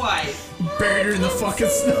killed his wife. Buried her in the fucking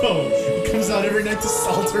snow. He comes out every night to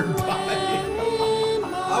salt her body.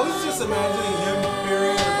 I was just imagining him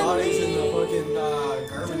burying their bodies in the fucking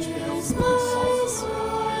garbage bins. That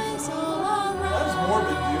was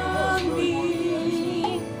morbid, dude. That was really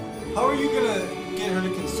morbid, actually. How are you gonna get her to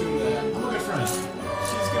consume that? I'm a good friend.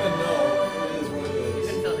 She's gonna know it is what it He is.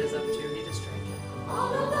 didn't fill his up too. He just drank it.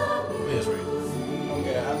 It is right.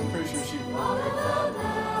 Okay, I'm pretty sure she won't drink that.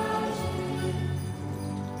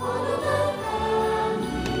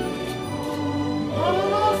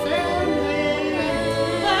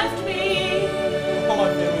 Left me. Oh, my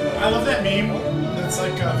family. I love that meme. That's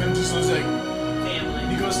like Vin Diesel's like,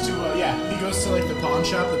 Family. he goes to like the pawn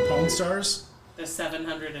shop, the Pawn Stars. The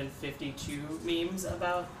 752 memes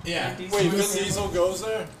about Yeah. Vin Diesel. Wait, Vin Diesel goes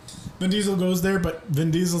there? Vin Diesel goes there, but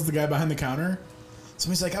Vin Diesel's the guy behind the counter. So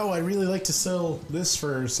he's like, oh, I really like to sell this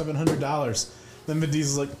for $700. Then Vin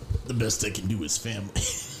Diesel's like, the best I can do is family.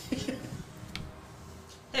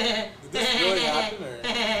 Did this really happen, or?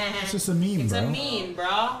 It's just a meme, It's bro. a meme, bro.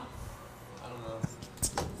 I don't know.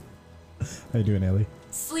 How you doing, Ellie?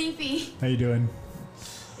 Sleepy. How you doing?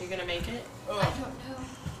 You gonna make it? I don't know.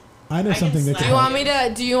 I know I something can that Do can you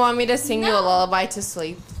help. want me to sing you a lullaby to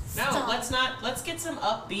sleep? No, Stop. let's not. Let's get some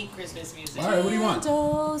upbeat Christmas music. All right, what do you want?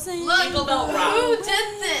 Jingle Bell Look, Rock. who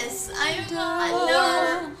did this? I am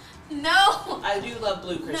not. No. I do love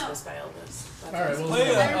Blue Christmas by Elvis. That's All right, well,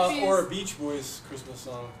 Play I refuse. or a Beach Boys Christmas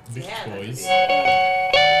song. Beach Yeah, that'd Boys.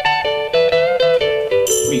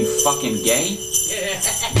 Are you fucking gay?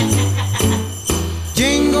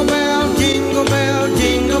 Jingle bell, jingle bell,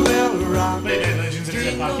 jingle bell rock. Late Night Legends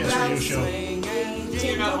Internet Podcast Radio Show.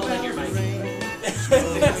 You're not holding your mic.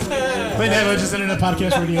 Late Night Legends Internet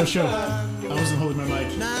Podcast Radio Show. I wasn't holding my mic.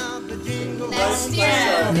 Next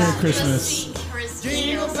year. Merry Christmas.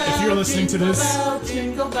 If you're listening to this, at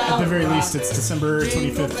the very least, it's December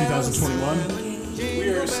 25th, 2021. We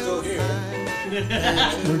are still here.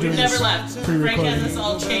 We're doing Never this left. Frank pre-recording. has us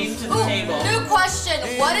all chained to the Ooh, table. new question.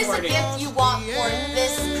 What is a gift you want for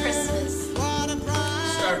this Christmas?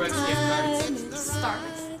 Starbucks gift cards.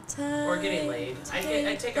 Starbucks. Or getting laid.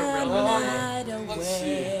 I take a real good one. Let's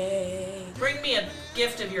see. Bring me a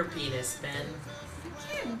gift of your penis, Ben.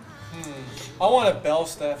 I want a Bell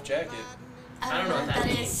staff jacket. I don't know what that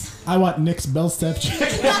is. I want Nick's Bellstaff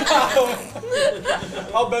jacket.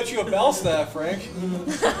 I'll bet you a Bell staff, Frank.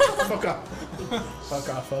 Fuck off. Fuck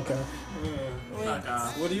off, fuck off. Fuck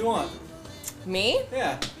off. What do you want? Me?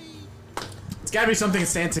 Yeah. It's gotta be something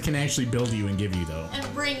Santa can actually build you and give you, though.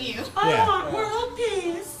 And bring you. Yeah. want world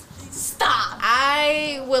peace. Stop.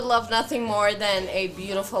 I would love nothing more than a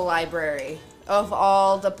beautiful library of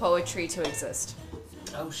all the poetry to exist.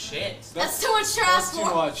 Oh shit. That's too much to ask Too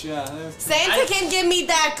for. much, yeah. Santa can give me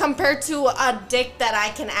that compared to a dick that I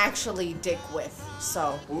can actually dick with.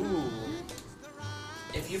 So. Ooh.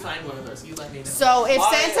 If you find one of those, you let me know. So if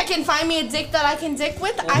Why- Santa can find me a dick that I can dick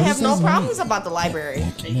with, I What have does no this problems mean? about the library.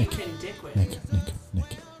 And you can dick with. Nick,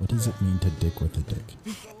 what does it mean to dick with a dick?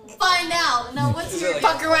 Find out. No, what's your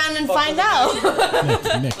Fuck around and find out.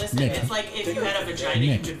 Nick, Listen, it's like if you had a vagina,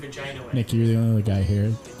 you Nick. could vagina with. Nick, you're the only guy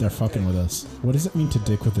here. They're fucking with us. What does it mean to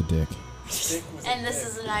dick with a dick? And this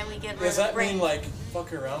is the night we get Does that mean break. like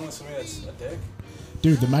fuck around with somebody that's a dick?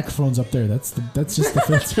 Dude, the microphone's up there. That's just the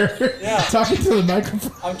filter. Yeah. Talking to the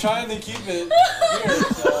microphone. I'm trying to keep it here,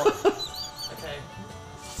 so. Okay.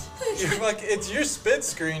 You're like, it's your spit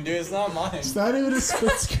screen, dude. It's not mine. It's not even a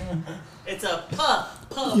split screen. It's a puff.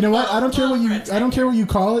 You know what? I don't care what you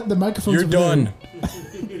call it. The microphone's You're up there. done.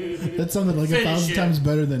 That sounded like Finish 1,000 it. times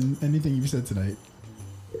better than anything you've said tonight.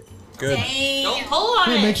 Good. Dang. Don't pull on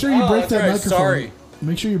Hey, it. make sure you Oh, break that's that right. microphone. Sorry.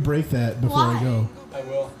 Make sure you break that before I Why? go. I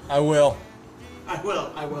will. I will. I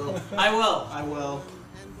will. I will. I will. I will.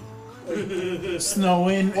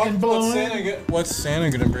 Snowing and blowing. What's Santa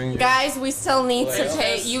gonna bring you? Guys, we still need to Well,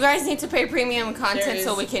 pay. You guys need to pay premium content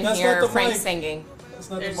so we can That's hear not the Frank mic. singing. That's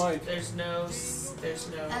not There's the mic. no.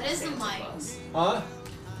 That is the Santa mic. Claus. Huh?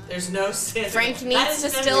 There's no Santa. Frank That needs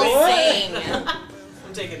is to never still been- sing.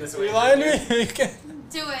 I'm taking this away. You lying to me?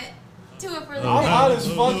 Do it. Do it for the I'm hot as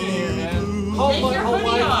fuck in here, man. How Take your wide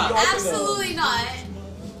hoodie do off. you open Absolutely not.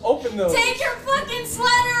 those? Open those. Take your fucking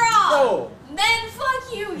sweater off. No. Then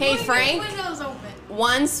fuck you. Hey, Leave Frank. your windows open.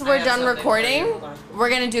 Once I we're have done something for you. recording, Hold on. we're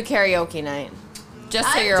gonna do karaoke night.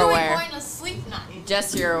 Just so I'm you're doing aware. going to sleep night.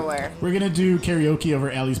 Just so you're aware. We're gonna do karaoke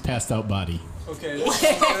over Allie's passed out body. Okay.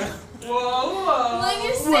 Whoa. When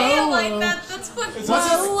you say it like that, that's fucking. Is this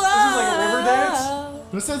like a river dance?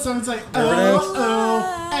 What's that song? It's like, Riverdance.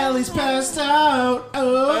 oh, Allie's passed out.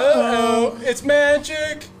 Oh, it's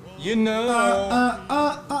magic. You know.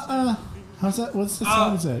 How's that? What's the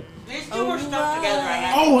song? Is that? These two were stuck together. I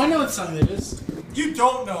have Oh, I know what song that is. You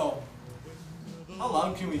don't know. How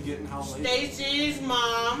loud can we get and how late? Stacy's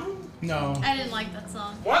mom. No. I didn't like that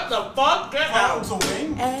song. What the fuck? Get out. Clouds of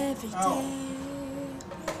wing?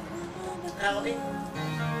 Melody.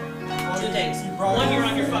 Oh, 2 things. you brought One, it you're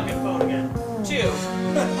up. on your fucking phone again. 2. We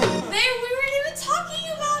weren't even talking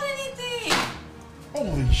about anything.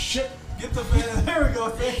 Holy shit. Get the fan. There we go.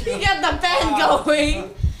 Thank you. You got the fan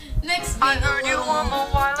going. Next I heard you on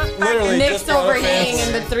Literally. Nick's just brought up overhanging fans.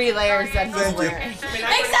 in the 3 layers that he's Thank you. wearing.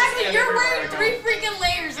 Exactly. You're wearing 3 freaking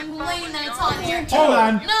layers and complaining that it's on here. Hold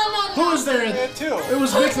on. No. Who was there? Yeah, too. It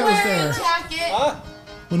was Vic that was Wearing there. a jacket. Huh?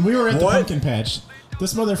 When we were at the What? pumpkin patch,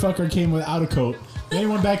 this motherfucker came without a coat. Then he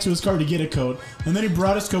went back to his car to get a coat. And then he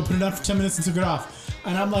brought his coat, put it on for 10 minutes, and took it off.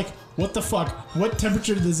 And I'm like, what the fuck? What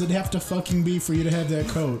temperature does it have to fucking be for you to have that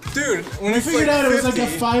coat? Dude, when I it's figured like out it was like a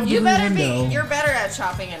 50, 5 You degree better window. be. You're better at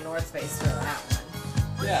shopping at North Face for that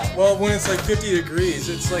one. Yeah, well, when it's like 50 degrees,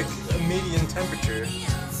 it's like a median temperature.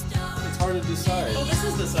 It's hard to decide. Oh, this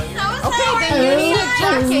is the song. Okay, then you need a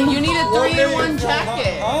jacket. You need a Well, 3-in-1 maybe-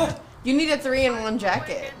 jacket. Huh? You need a 3-in-1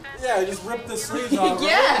 jacket. Yeah, just rip the sleeves off. right?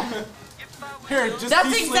 Yeah. Here, just That's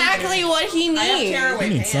these exactly sleeves. what he I have needs. tearaway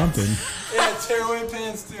You need pants. something. Yeah, tearaway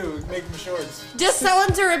pants too. Make them shorts. Just tell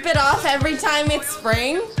him to rip it off every time it's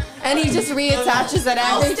spring, and he just reattaches it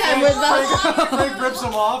every time with Velcro. Frank rips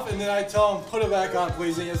them off, and then I tell him, put it back on,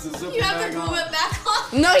 please. And he has to zip You it have back to on. glue it back on.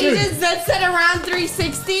 No, you Dude. just that's it around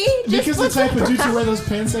 360. Because the type of dudes who wear those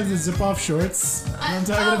pants have the zip off shorts. You know what I'm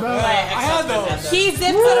talking about? My I had ex-husband those. He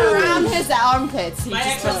zips it around his armpits. He My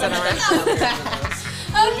just puts it ex-husband around. had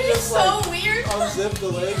That would be so weird. Unzip the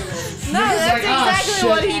leg and then No, that's like, "Ah, exactly shit.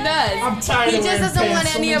 what he does. I'm tired He of just wearing doesn't want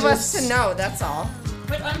pants. any of Someone us just- to know. That's all.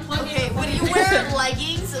 But unplugging. Okay, would you wear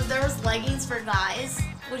leggings if there was leggings for guys?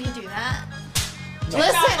 Would you do that?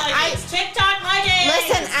 TikTok leggings.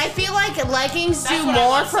 Listen, I feel like leggings That's do what I more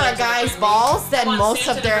want for a Santa guy's to balls I than want most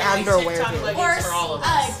Santa of their to bring underwear TikTok do. leggings for all of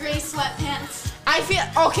us. Gray sweatpants. I feel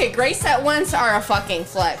okay. Gray set ones are a fucking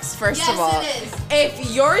flex. First Yes, of all, it is.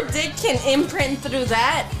 if your dick can imprint through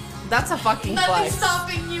that, that's a fucking Nothing's flex.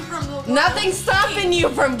 stopping you from the world. Nothing's stopping you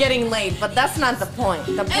from getting laid, but that's not the point.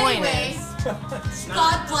 The point Anyway,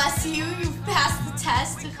 God bless you. You passed the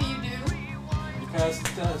test if you do.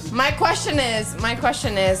 is. My question is,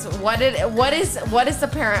 what are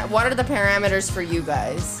the parameters for you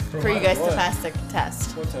guys? For you guys to What? pass the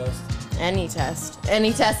test? What test? Any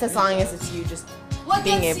test as long as it's you just What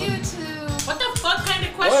being gets able. you to? What the fuck kind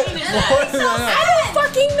of question is that? What? I don't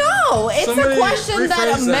fucking know. It's Somebody a question that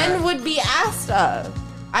rephrase that. men would be asked of.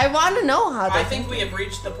 I want to know how I they think we have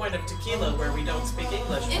reached the point of tequila where we don't speak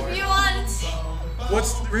English more. If you want,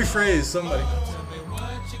 What's rephrase? Somebody.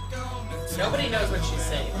 Nobody knows what she's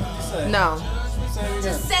saying. Say it. No. Say it again.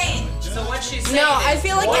 just say it. So what she's saying No, I is,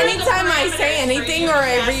 feel like what are the anytime I parameters say for anything you or to I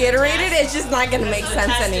pass the reiterate it, test? it's just not gonna make The sense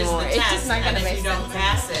test is the anymore. It's test, just not and gonna make if you sense. don't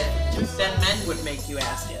pass it, then men would make you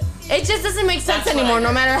ask it. It just doesn't make sense That's what anymore, I no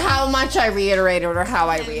heard. matter how much I reiterate it or how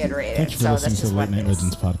I reiterate Thank it. you for So listening that's to just the what Late it Night is.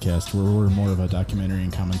 Legends podcast, where we're more of a documentary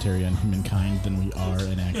and commentary on humankind than we are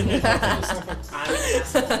an actual podcast. I'm an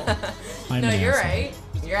asshole. I'm No, an you're asshole. right.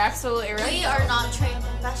 You're absolutely right. We are not trained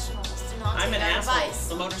professionals. Do not I'm take an our asshole. advice.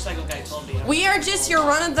 The motorcycle guy told me. We are just your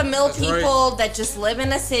run-of-the-mill That's right. people that just live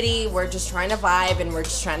in a city. We're just trying to vibe and we're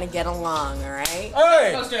just trying to get along, all right?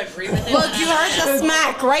 Hey! supposed to agree with him. Look, you heard the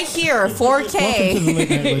smack right here, Welcome to the 4K. Late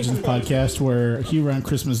Night Legends podcast, where here on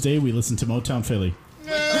Christmas Day we listen to Motown Philly.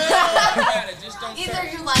 Either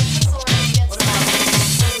you like this or you get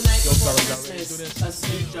Christmas, a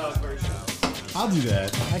Snoop Dogg version. I'll do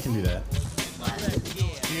that. I can do that.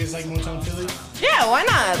 You guys like Motown Philly? Yeah, why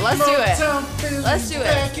not? Let's do it. Motown Philly's Let's do it.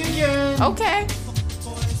 back again. Okay.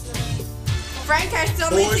 Frank, I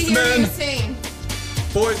still need to Boys, hear you men. sing.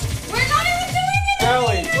 Boys, We're not even doing it.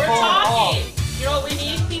 Allie, We're phone talking. off. You know, we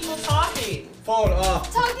need people talking. Phone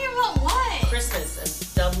off. Talking about what? Christmas, a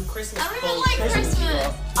dumb Christmas I don't even bullshit. like Christmas.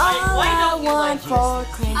 Why don't you like for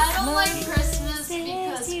Christmas. I don't like Christmas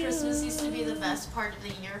because because Christmas used to be the best part of the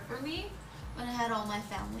year for me when I had all my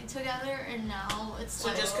family together, and now it's So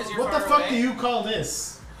like. just because you're What far the fuck away? do you call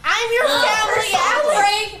this? I'm your family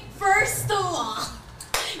Celebrate first of all.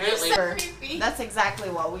 You're so Apparently. creepy. That's exactly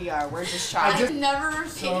what we are. We're just I've shy. never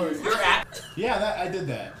repeated. You're at. Yeah, I did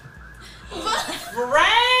that.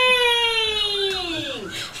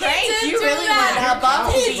 Frank, did you do really that. went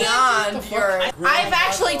above He and did do beyond your. I've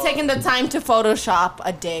actually taken the time to Photoshop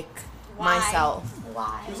a dick myself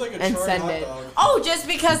Why? It was like a and charred send hot it. dog. Oh, just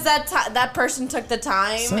because that person took the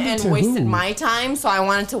time Send it and to wasted who? my time, so I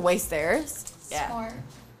wanted to waste theirs. Yeah, Smart.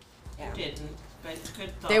 You didn't, but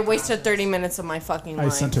good thought they wasted process. 30 minutes of my fucking I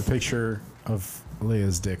life. sent a picture of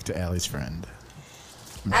Leia's dick to Allie's friend.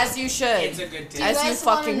 As you should. It's a good Do dick. you As you guys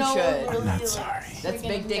wanna fucking know should. what really, Not like, sorry. That's freaking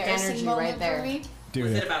big dick embarrassing energy moment right there. for me? Was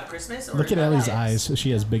Dude, it about Christmas or look at about Allie's us? eyes.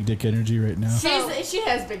 She has big dick energy right now. She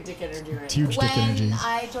has big dick energy right Huge dick energy. When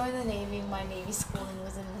I joined the Navy, my Navy schooling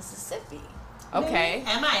was in Mississippi. now. Okay.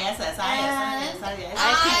 I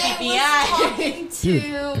was Dude,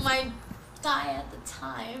 talking to my guy at the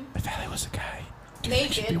time, If Allie was a guy,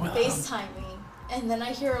 naked, be with him. FaceTiming, and then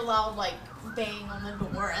I hear a loud like bang on the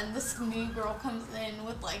door, and this new girl comes in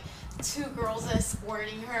with like 2 girls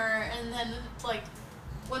escorting her, and then like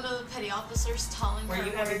one of the petty officers telling Were her you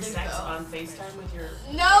where having to sex go. on FaceTime with your...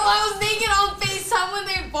 No, I was naked on FaceTime when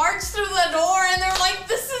they barged through the door, and they're like,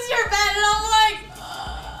 "This is your bed," and I'm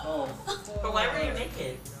like, But why were you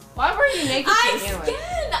naked? Why were you naked to I'm begin with?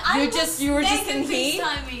 scared. You were just in naked heat?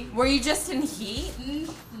 FaceTiming. Were you just in heat?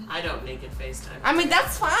 I don't naked FaceTime. I mean,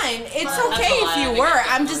 that's fine. It's But- okay That's a if lie. you I were.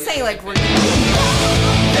 think I'm that's just a saying, lie. like, we're. It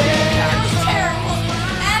was terrible.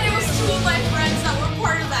 And it was 2 of my friends that were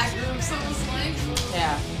part of that group, so it was like,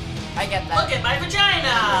 Yeah, I get that. Look at my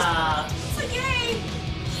vagina! it's like, yay.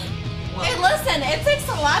 Hey, listen, it takes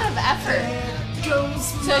a lot of effort.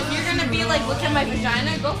 So if you're gonna be like, look at my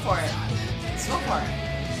vagina, go for it. Go for it.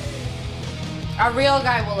 A real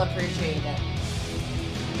guy will appreciate it.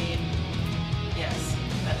 I mean, yes,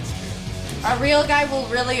 that is true. A real guy will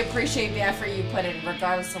really appreciate the effort you put in,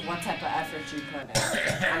 regardless of what type of effort you put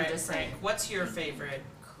in. I'm just saying. What's your favorite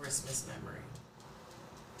Christmas memory?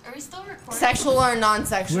 Are we still recording? Sexual or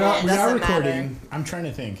non-sexual, We are it doesn't recording. matter. I'm trying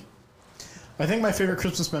to think. I think my favorite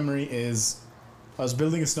Christmas memory is I was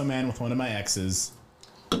building a snowman with one of my exes,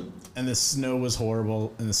 and the snow was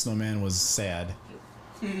horrible, and the snowman was sad.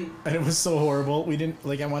 And it was so horrible. We didn't,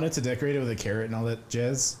 like, I wanted to decorate it with a carrot and all that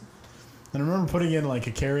jazz. And I remember putting in, like,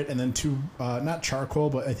 a carrot and then 2, not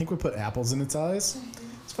charcoal, but I think we put apples in its eyes.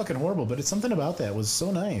 It's fucking horrible, but it's something about that. It was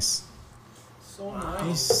so nice. So It nice.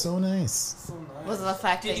 was so nice. So nice. Was it the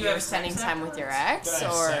fact Did that you you were have spending sex time with your afterwards? ex, Did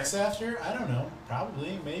I have or sex after? I don't know.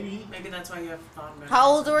 Probably. Maybe. Maybe that's why you have fond memories. how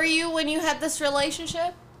old were you when you had this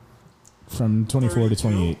relationship? From 24 to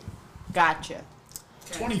 28. Gotcha.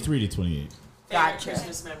 23 to 28. Favorite Gotcha.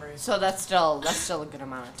 Christmas memories. So that's still a good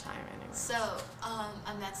amount of time anyway. So,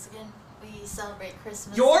 I'm Mexican. We celebrate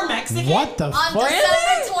Christmas. You're on- Mexican? What the On fuck?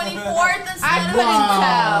 December 24th instead I of couldn't Wow.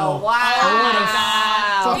 tell. Wow.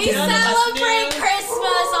 God. We Fucking- celebrate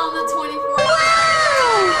Christmas on the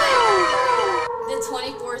 24th. The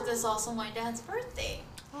 24th is also my dad's birthday.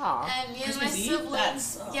 Aw. And me and my Christmas Eve? That siblings,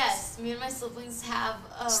 sucks. yes, me and my siblings have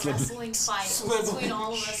a Siblings. wrestling fight between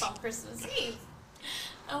all of us on Christmas Eve.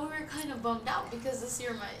 And we were kind of bummed out because this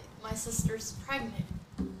year my sister's pregnant.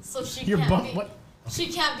 So she You're can't bummed. be What? she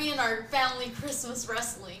can't be in our family Christmas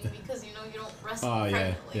wrestling because you don't wrestle Oh, yeah,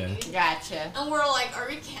 pregnant yeah. ladies. Gotcha. And we're like, are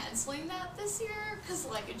we canceling that this year? Because,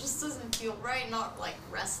 like, it just doesn't feel right not, like,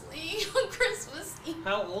 wrestling on Christmas Eve.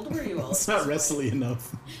 How old were you all? It's at not this wrestling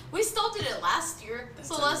enough. We still did it last year. That's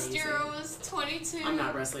so last year amazing. it was 22. point? I'm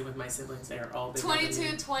not wrestling with my siblings. They are all bigger than 22,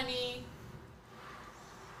 me. 20,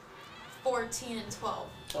 14, and 12.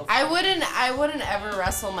 I wouldn't ever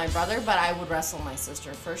wrestle my brother, but I would wrestle my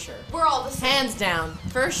sister for sure. We're all the same. Hands down,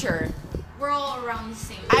 for sure. We're all around the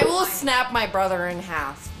same. I will time. snap my brother in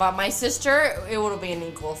half, but my sister, it would be an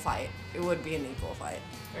equal fight. It would be an equal fight.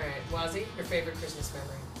 Alright, Wazzy, your favorite Christmas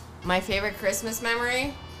memory? My favorite Christmas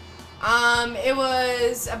memory? It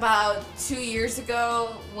was about 2 years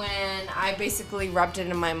ago when I basically rubbed it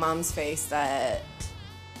in my mom's face that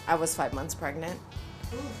I was 5 months pregnant.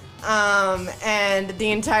 And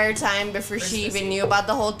the entire time before she even knew about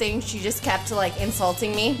the whole thing, she just kept like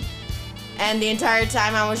insulting me. And the entire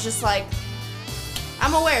time I was just like,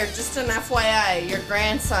 I'm aware, just an FYI, your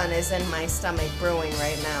grandson is in my stomach brewing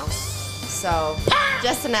right now. So,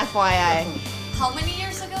 just an FYI. How many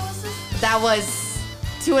years ago was this? That was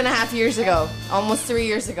 2.5 years ago, almost 3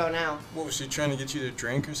 years ago now. What was she trying to get you to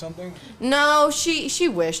drink or something? No, she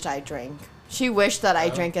wished I drank. She wished that I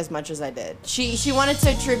drank as much as I did. She wanted to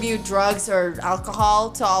attribute drugs or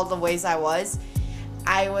alcohol to all the ways I was.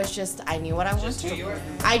 I knew what I wanted.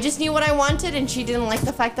 I just knew what I wanted, and she didn't like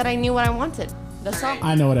the fact that I knew what I wanted. That's all.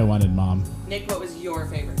 I know what I wanted, Mom. Nick, what was your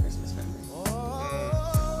favorite Christmas memory?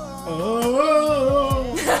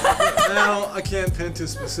 Now, I can't pin to a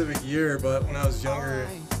specific year, but when I was younger,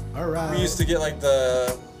 we used to get like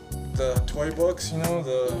the toy books, you know,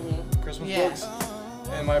 the Christmas books.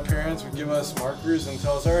 And my parents would give us markers and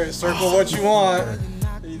tell us, all right, circle what you want.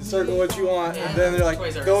 You circle what you want. And then they're like,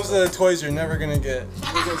 those are the toys you're never going to get.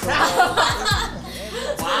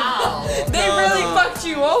 Wow. They really fucked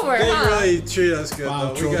you over, They huh? really treat us good,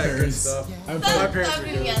 though. We got good parents. stuff. My That's parents were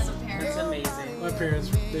good. as a parent. It's amazing. My parents,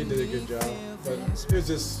 they did a good job. But it was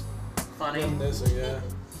just Funny. reminiscing, yeah.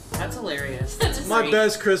 That's hilarious. My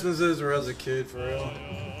best Christmases were as a kid, for real.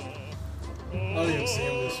 I don't even see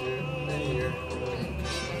them this year. Any year.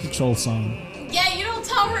 Control song. Yeah, you don't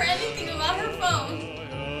tell her anything about her phone.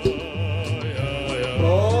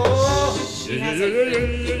 She has like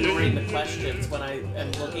ignoring the questions when I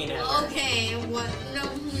am looking at her. Okay, what? No.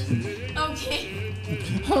 Okay.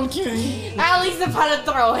 Okay. Allie's about to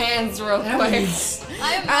throw hands real quick. Allie's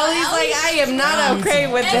like, I am not okay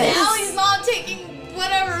with and this. Allie's not taking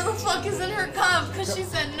whatever the fuck is in her cup because she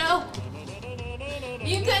said no.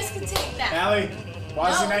 You guys can take that. Allie,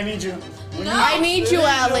 Watson, I need you. No. I need you,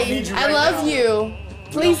 Allie. I love you.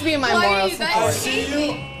 Please be my moral I support. see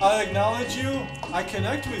you. I acknowledge you. I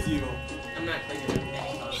connect with you. I'm not cleaning up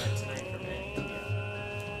any comment tonight from anyone.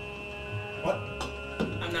 What?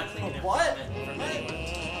 I'm not cleaning up What? comment from anyone.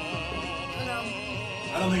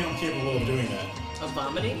 I don't think I'm capable of doing that. Of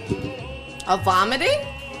vomiting? Of vomiting?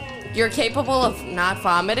 You're capable of not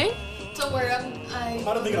vomiting? So where I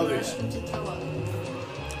don't think I'll do that.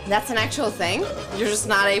 That's an actual thing? You're just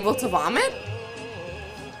not able to vomit?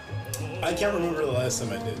 I can't remember the last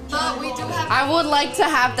time I did. We do have. I would like to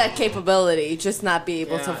have that capability, just not be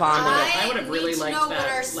able to vomit. I would have really liked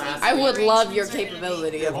that last I would love your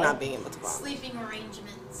capability of not being able to vomit. Sleeping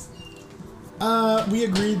arrangements. We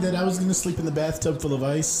agreed that I was gonna sleep in the bathtub full of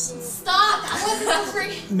ice. Stop! I wasn't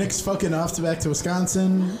free. Nick's fucking off to back to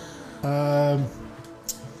Wisconsin. There's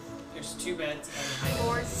 2 beds and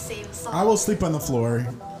Lord save us all. I will sleep on the floor.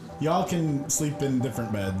 Y'all can sleep in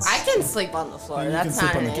different beds. I can sleep on the floor. You That's can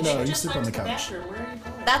not sleep an on the issue. no, you sleep on the couch.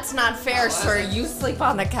 That's not fair, sir. You sleep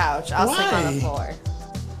on the couch. I'll sleep on the Why? floor.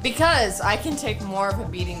 Because I can take more of a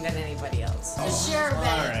beating than anybody else. Just share a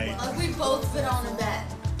bed. alright. Like we both fit on a bed.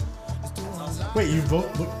 Wait, you both?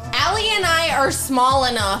 Allie and I are small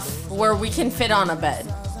enough where we can fit on a bed.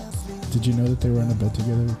 Did you know that they were on a bed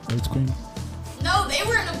together, Ice Queen? No, they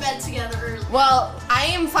were in a bed together earlier. Well, I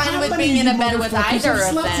am fine with being in a bed with either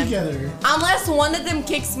of them. Together? Unless one of them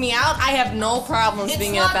kicks me out, I have no problems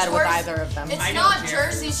being in a bed with either of them. It's not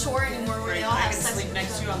Jersey Shore anymore where they all I have can sex. sleep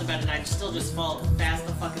next to you on the bed and I still just fall fast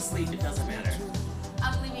the fuck asleep. It doesn't matter.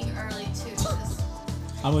 I'm leaving early too. 'Cause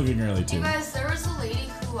I'm leaving early too. you guys, there was a lady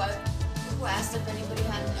who asked if anybody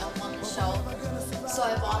had an elf on the shelf. So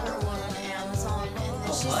I bought her one on Amazon, and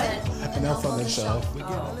then she said An elf on the shelf.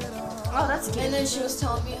 Oh, that's cute. And then she was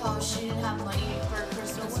telling me how she didn't have money for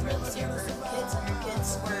Christmas for this year for her kids, and her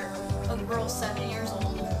kids were a girl 7 years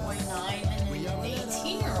old, a boy 9, and then an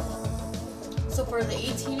 18-year-old. So for the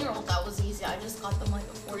 18-year-old, that was easy. I just got them like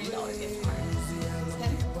a $40 gift card.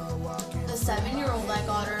 Okay. The 7-year-old, I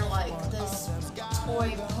got her like this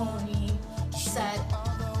toy pony set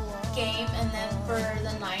game, and then for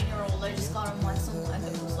the 9-year-old, I just got him like some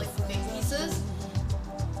Legos, like the big pieces.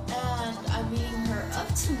 And I'm meeting her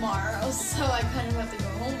up tomorrow, so I kind of have to go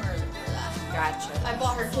home early for that. Gotcha. I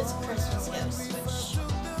bought her kids Christmas gifts, which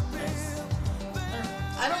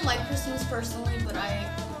I don't like Christmas personally, but I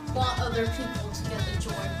want other people to get the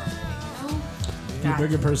joy from it, you know? You're a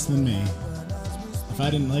bigger person than me. If I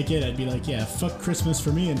didn't like it, I'd be like, yeah, fuck Christmas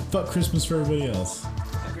for me and fuck Christmas for everybody else.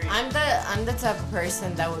 I'm the type of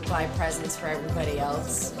person that would buy presents for everybody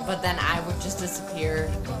else, but then I would just disappear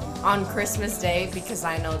on Christmas Day because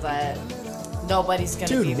I know that nobody's gonna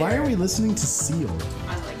be Dude, there. why are we listening to Seal?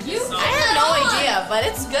 I have no idea, but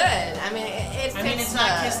it's good. I mean, it fits it's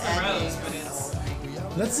not Kiss the end. Rose, but it's.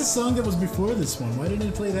 That's the song that was before this one. Why didn't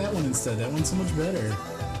I play that one instead? That one's so much better.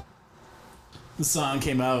 The song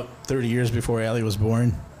came out 30 years before Allie was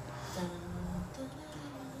born.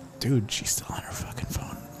 Dude, she's still on her fucking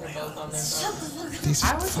phone. These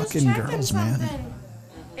I was just fucking checking girls, man. something.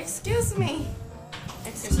 Excuse me.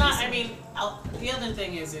 It's not. I mean, the other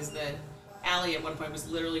thing is that Allie at one point was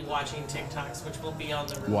literally watching TikToks, which will be on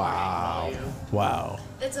the recording. Wow. Wow.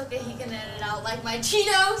 It's okay, he can edit out like my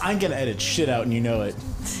Cheetos. I'm gonna edit shit out and you know it.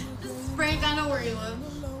 Frank, I know where you live.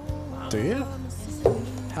 Wow. Do you?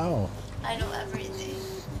 How? I know everything.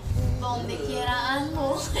 Donde quiera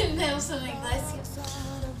ando, me uso en la iglesia.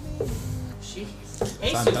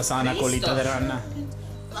 Santa sana colita de rana.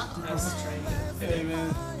 Hey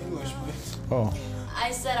man, English, please. Oh.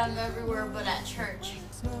 I said I'm everywhere but at church.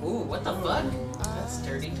 Ooh, what the fuck? That's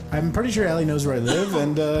dirty. I'm pretty sure Allie knows where I live,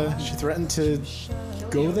 and she threatened to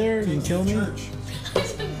go there and kill me. I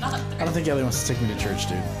don't think Allie wants to take me to church,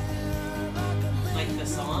 dude. Like the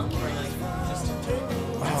song, or like just?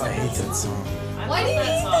 Oh, I hate that song. Why do you hate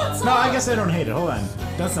that song? No, I guess I don't hate it. Hold on.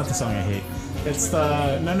 That's not the song I hate. It's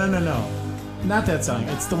the... No. Not that song.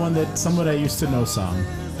 It's the one that Someone I Used to Know song.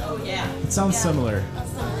 Oh, yeah. It sounds similar.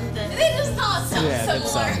 They just not sound Yeah, that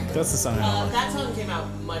similar. song. That's the song I don't like. That song came out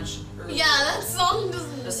much earlier. Yeah, that song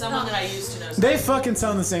doesn't. The someone that I used to know. They fucking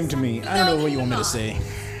sound the same to me. I don't know what you want me to say.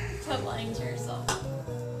 Quit lying to yourself.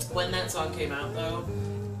 When that song came out, though,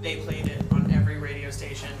 they played it on every radio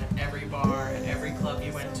station, every bar, and every club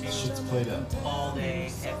you went to. Shit's played up. All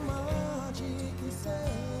day, every day.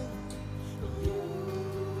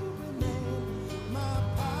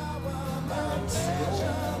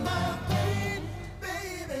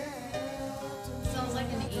 Sounds like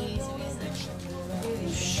an 80s music.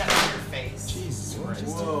 Shut your face. Jesus Christ.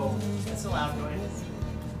 Whoa. It's a loud noise.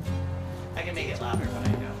 I can make it louder, but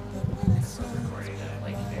I know. It's so recording that I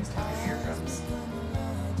like you guys to have your eardrums.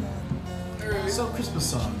 So, Christmas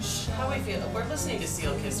songs. How do we feel? We're listening to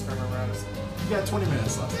Seal Kiss from a Rose. You got 20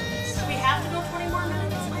 minutes left. Do we have to go 20 more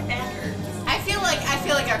minutes? My back hurts. I feel like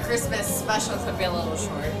our Christmas special could be a little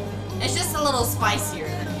short. It's just a little spicier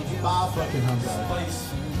than usual. Bob fucking humbug.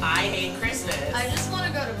 I hate Christmas. I just want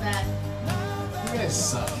to go to bed. You guys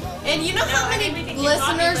suck. And you know how I many mean, we can keep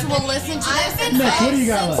listeners talking, will but listen to I've this? been Nick, what do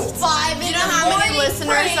you up got since left? 5 You know how many listeners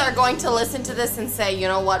praying. are going to listen to this and say, you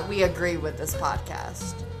know what, we agree with this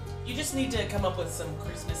podcast? You just need to come up with some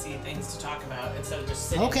Christmassy things to talk about instead of just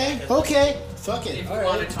sitting Okay, there. 'cause okay. Fuck it. If you All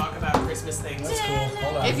want right. to talk about Christmas things, That's cool.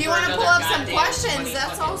 Hold on. If you For want to pull another up some goddamn questions, 20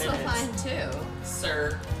 that's fucking also minutes. fine too.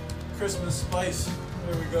 Sir. Christmas spice.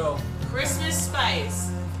 There we go. Christmas spice.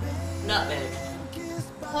 Nutmeg.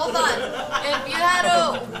 Hold on.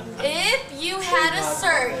 If you had a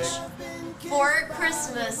search for a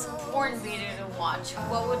Christmas porn video to watch,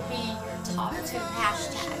 what would be your top 2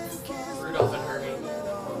 hashtags? Rudolph and Herbie.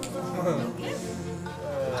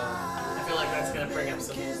 I feel like that's gonna bring up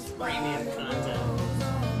some premium content.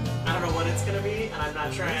 I don't know what it's gonna be, and I'm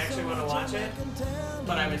not sure I actually want to watch it,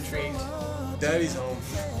 but I'm intrigued. Daddy's home.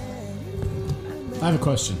 I have a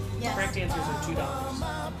question. Yes. Correct answers are $2.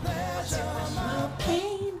 What's your question?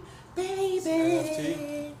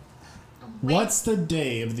 FT. What's the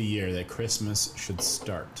day of the year that Christmas should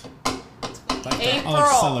start? Like April.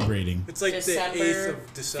 like celebrating. It's like December the 8th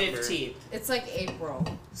of December. 15th. It's like April.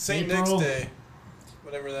 St. April. Nick's Day.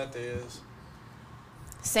 Whatever that day is.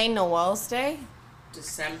 Saint Noel's Day?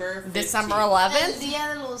 December 15th. December El 11th?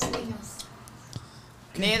 Día de los Niños.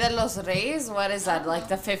 Dia de los Reyes? What is that, like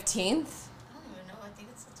the 15th? I don't even know. I think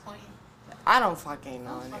it's the 20th. I don't fucking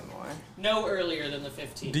know anymore. No earlier than the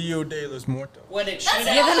 15th. Dia de los Muertos. When it should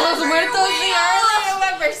Dia de los Muertos, the early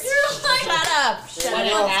November. Shut up. When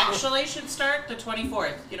it actually should start, the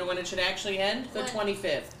 24th. You know when it should actually end? The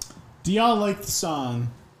 25th. Do y'all like the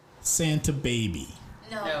song Santa Baby?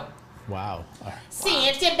 No. Wow. All right.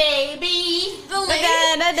 Santa baby. The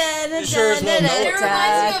lady. You sure as well know It it. reminds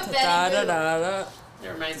me of Betty Boop. It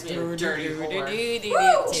reminds me of Dirty Whore.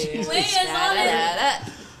 Leah's on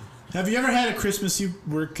it. Have you ever had a Christmas you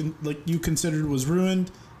were you considered was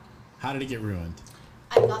ruined? How did it get ruined?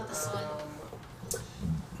 I got this one.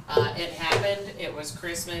 It happened. It was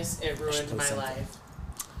Christmas. It ruined my life.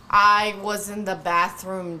 I was in the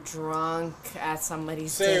bathroom drunk at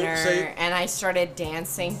somebody's dinner, and I started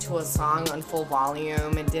dancing to a song on full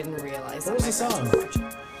volume and didn't realize What was the song?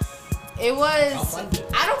 It was...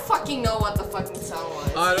 I don't fucking know what the fucking song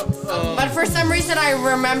was. I don't. But for some reason, I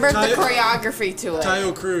remembered the choreography to it.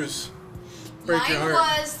 Tayo Cruz. Break Mine your heart.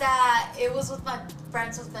 was that it was with my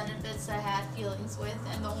friends with benefits that I had feelings with,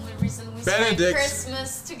 and the only reason we spent Benedicts.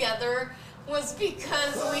 Christmas together was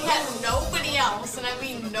because we had nobody else, and I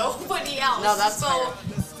mean nobody else. No, that's so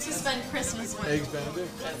to spend Christmas with. Eggs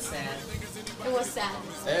Benedict. That's sad. It was sad.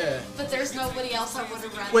 Yeah. But there's nobody else I would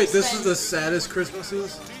have rather Wait, this spent- is the saddest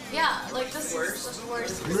Christmases? Yeah, like this is the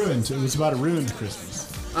worst. Ruined. It was about a ruined Christmas.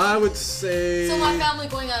 I would say So my family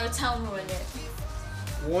going out of town ruined it.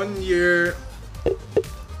 1 year.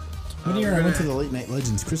 One year I went to the Late Night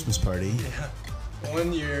Legends Christmas party. Yeah.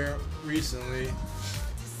 1 year recently,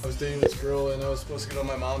 I was dating this girl and I was supposed to go to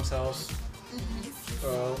my mom's house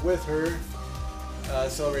with her,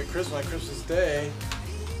 celebrate Christmas on Christmas Day.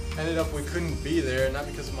 ended up we couldn't be there, not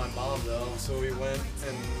because of my mom though. So we went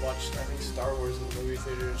and watched I think Star Wars in the movie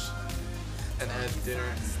theaters and had dinner.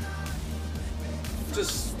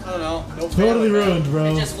 Just I don't know. No Totally ruined, bro.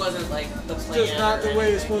 It just wasn't like the plan. Just not the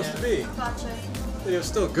way it's supposed to be. Gotcha. It was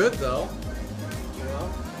still good though. You know.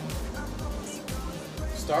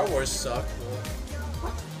 Star Wars sucked.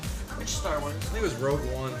 What? Which Star Wars? I think it was Rogue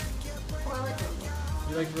One. Oh, I like Rogue One.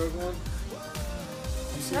 You like Rogue One?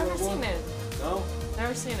 You see Never Rogue One? seen it. No?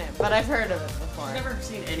 Never seen it, but I've heard of it before. I've never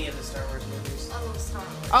seen any of the Star Wars movies. I love Star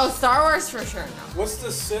Wars. Oh, Star Wars for sure, no. What's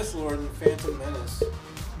the Sith Lord in Phantom Menace?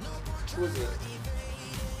 Who is it?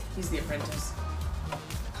 He's the apprentice.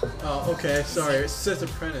 Oh, okay. Sorry. Sith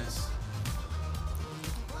Apprentice.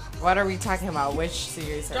 What are we talking about? Which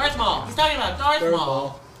series are Darth Maul. He's talking about Darth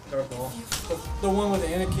Maul. Darth Maul. The one with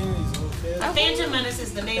Anakin and these little kids. Phantom Menace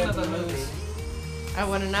is the name of a movie. I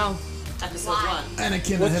want to know. Episode 1.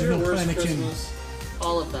 Anakin, What's I have your no worst Anakin. Christmas?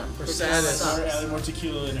 All of them. Or saddest? Added more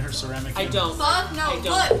tequila in her ceramic. I don't. Fuck no. I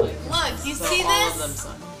don't Look, like look. You so see all of them this?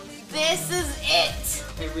 suck. This is it.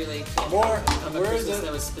 I really can't More. think of a Where is Christmas it?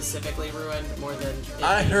 that was specifically ruined more than. it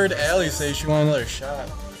I being heard Christmas. Allie say she wanted another shot.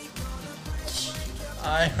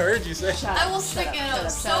 I heard you say. I will stick it up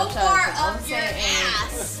so far up your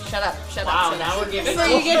ass. Shut up, shut Wow, up. now we're giving. So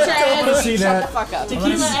you get your I want to see Shut that. the fuck up. I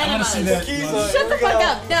want to see that. Tequila. Shut the fuck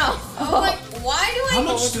up. No. I'm like, why do I? How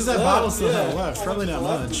much does that bottle still have Yeah. left? Probably not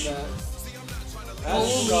much.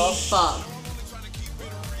 Holy fuck.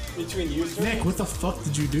 Between you two? Nick, what the fuck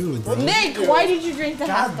did you do, bro? Nick, why did you drink the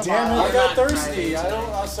half the damn bottle? I got You're not thirsty.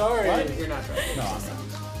 I'm sorry. You're not trying. No, I'm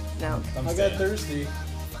not. No. I got thirsty.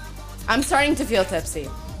 I'm starting to feel tipsy.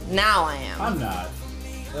 Now I am. I'm not.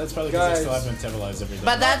 That's probably because I still Guys. have metabolize everything.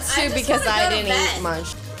 But that's I too just because wanna I go to didn't bed. eat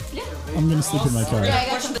much. I'm gonna sleep in my car. Yeah, I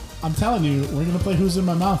got some. I'm telling you, we're gonna play Who's in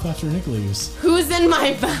My Mouth after Nick leaves. Who's in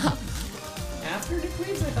my mouth? After the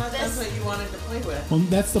quiz, I thought that's what you wanted to play with. Well,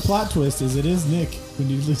 that's the plot twist. Is it is Nick when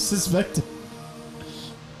you least suspect it.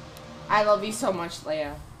 I love you so much,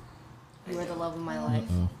 Leia. You are the love of my life.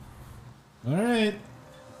 All right,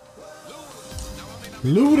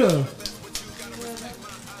 Luda.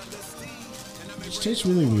 This tastes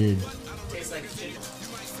really weird. Tastes like ginger.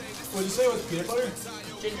 What'd you say with peanut butter?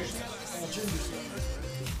 Ginger stuff.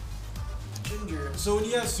 Ginger. So when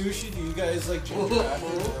you have sushi, do you guys like ginger after?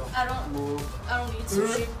 I don't eat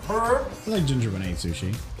sushi. I like ginger when I eat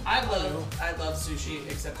sushi. I love sushi,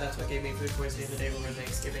 except that's what gave me food poisoning the day before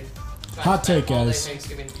Thanksgiving. So Hot I spent take, all day guys.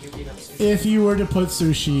 Thanksgiving puking up sushi. If you were to put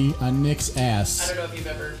sushi on Nick's I ass don't know if you've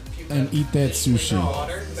ever puked and up eat that fish with sushi,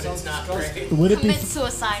 water, but it's not great. would it be Commit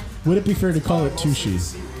suicide. fair to call it sushi?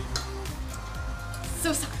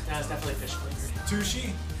 Suicide. No, it's definitely fish flavored.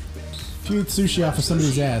 Sushi? If you eat sushi off of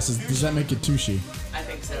somebody's ass, does that make it sushi? I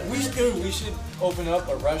think so. We should open up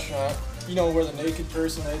a restaurant. You know where the naked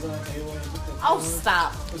person lays on the table. And you put the Oh,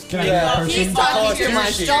 stop. Let's Can I do get that that. person? He's Call talking it too much.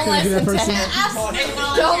 sushi. Don't Can I get that listen to person?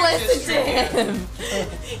 him. Don't listen to him.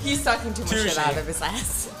 He's sucking too much shit Sushi. out of his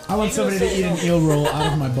ass. I want somebody to eat an eel roll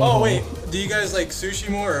out of my butthole. Oh wait, do you guys like sushi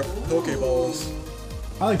more or poke bowls?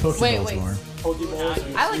 I like poke Wait, bowls wait. more. Poke bowls.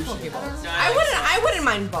 I like Pokeballs. I wouldn't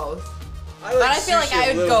mind both. I But I feel like sushi a I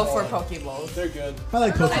would little go for more. Pokeballs. They're good. I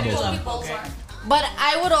like poke I do bowls. love bowls are. But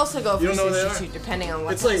I would also go for You don't know what they sushi are? too, depending on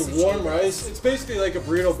what It's kind like of sushi warm it is. rice. It's basically like a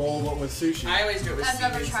burrito bowl but with sushi. I always do it with I've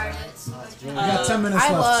never seaweed tried sauce. it. So it's We got 10 minutes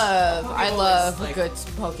I left. love like- a good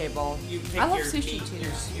poke bowl. You pick I love your sushi meat,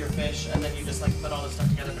 too. your fish, and then you just like put all this stuff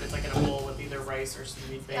together, but it's like in a bowl with either rice or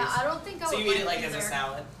seaweed base. Yeah, I don't think I So would you eat it like like as a either.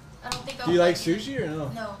 salad. I don't think I Do would you like it. sushi or no?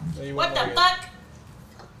 No. No, you What wouldn't the like fuck?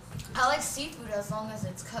 I like seafood as long as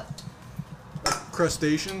it's cooked. it.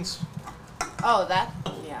 Crustaceans? Oh, that,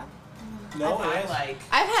 yeah. No, I yes. like.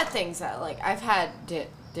 I've had things that, like, I've had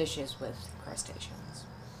dishes with crustaceans.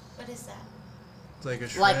 What is that? It's like a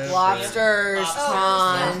shrimp. Like lobsters, Lobster,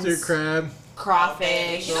 prawns, Lobster, crab.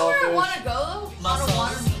 crawfish. You know where I Crawfish. want to go though? Mussels.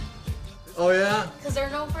 Potawatomi. Oh yeah? Because they're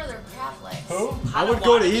known for their crab legs. Who? I would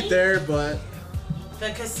go to Potawatomi? eat there, but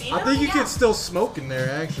The casino? I think you Yeah. could still smoke in there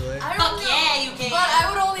actually. I don't Fuck know. yeah, you can. But I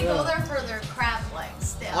would only Yeah. go there for their crab legs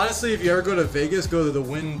still. Honestly, if you ever go to Vegas, go to the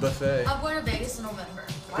Wynn Buffet. I'm going to Vegas in November.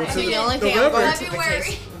 Go I to think the the- only thing I'm November. going to February.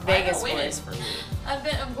 because Vegas Win. was for me.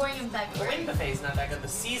 I'm going in The February. Wynn buffet is not that good. The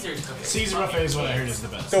Caesar's buffet. Caesar buffet is what I heard is the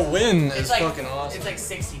best. The Wynn It's is like fucking awesome. It's like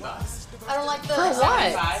 $60. I don't like the. For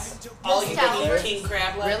what? $75. All you can Scallops. eat king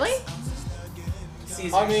crab legs. Really?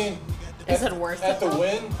 Caesar's. I mean, Is at- it worth At it, the though?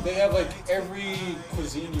 Wynn, they have like every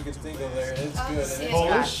cuisine you can think of there. It's Oh, good. see, And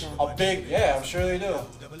Polish? it's a big, yeah, I'm sure they do.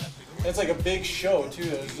 It's like a big show too.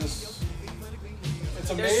 It's just, it's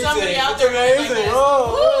amazing. somebody out It's there doing amazing. like this.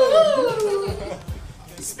 Oh,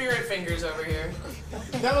 spirit fingers over here.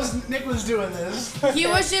 That was Nick was doing this. He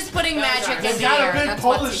was just putting magic in the Got air. a big That's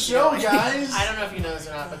Polish what he's show, doing. guys. I don't know if you know this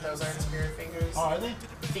or not, but those aren't spirit fingers. Oh, are they?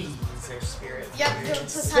 These are spirit Yep.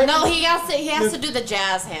 fingers. No, he has to do the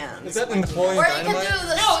jazz hands. Is that the Napoleon Or you can do Dynamite?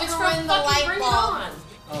 the No, it's screw from in the fucking light Bring It bulb. On.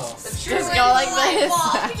 Oh. Screw Just in go the like light this.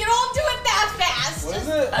 bulb. You don't do it that fast. What is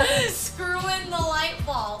it? Screw in the light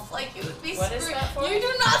bulb. Like you would be What is screwing. that for? You do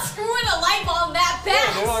not screw in a light bulb that Yeah,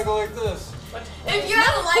 fast. they want to go like this. If you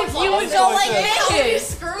have a light bulb, you would go like like this.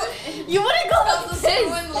 this. You screw it. You wouldn't go That's like the screw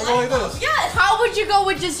this. in the I go light like bulb. this. Yes. How would you go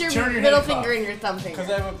with just your Turn your middle head finger off. and your thumb finger?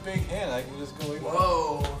 Because I have a big hand, I can just go like that.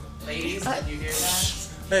 Whoa. Ladies, did you hear that?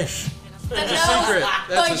 Hey, shh. The That's a nose. secret. That's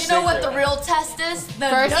But a you know what the secret. real test is? The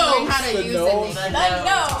First, learn nose. how to The use nose. it. The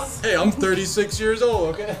nose. Hey, I'm 36 years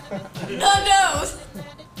old, okay? The nose.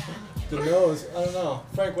 The nose, I don't know.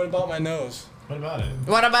 Frank, what about my nose? What about it?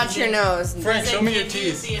 What about your nose? Frank, show me your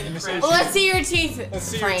teeth. Well, let's see your teeth. Let's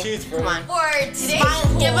see Frank. your teeth, Come Frank. on. For today,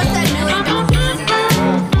 Give us that $1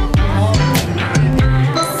 million.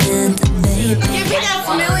 Give me that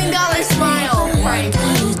 $1 million smile, Frank.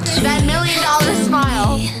 That $1 million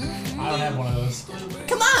smile. I don't have one of those.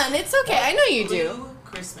 Come on, it's okay. I know you do.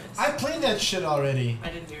 Christmas. I played that shit already. I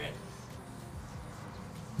didn't hear it.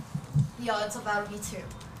 Yo, it's about me too.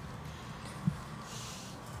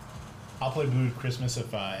 I'll play Blue Christmas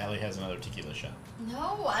if Ellie has another tequila shot.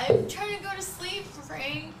 No, I'm trying to go to sleep,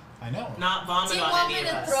 Frank. I know. Not vomit Do you on want any me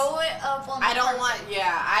of to us. throw it up on the I don't carpet? want,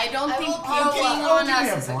 I don't I think will throw puking up. on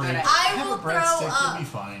us is a good idea. I have will a throw breadstick. up. You'll be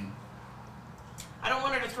fine. I don't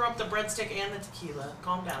want her to throw up the breadstick and the tequila.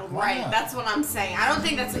 Calm down. Right, that's what I'm saying. I don't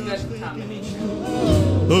think that's a good combination.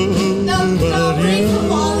 No, raise the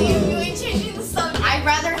volume. You ain't changing the subject. I'd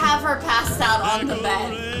rather have her passed out on the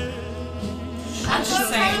bed. I'm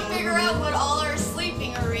just trying to figure out what all our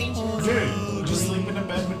sleeping arrangements are. Dude, just sleep in the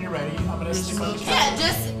bed when you're ready. I'm gonna sleep on the couch. Yeah,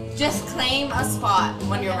 just claim a spot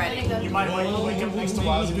when you're ready. You might wake up next to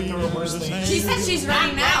Wazzy with the worst thing. She said she's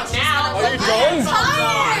ready now. She's now. gonna Are you done?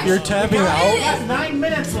 Tired. You're tapping You out? have 9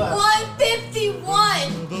 minutes left.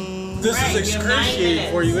 151. This Right, is you have 9 excruciating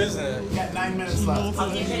minutes. for you, isn't it? You got 9 minutes left.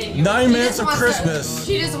 I'll give it in. 9 minutes of wants to- Christmas.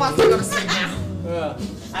 She just wants to go to sleep now. Yeah.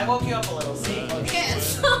 I woke you up a little, see?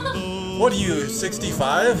 Yes. What are you,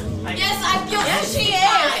 65? Yes, I feel Yes, she is.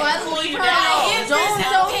 fine. Let's leave her I am alone. Don't just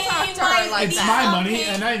talk paying to her my like It's that. my money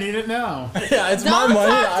and I need it now. Yeah, it's my Don't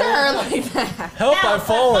money. talk to her like that. Help, I've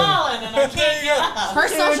fallen. And I can't get up. Her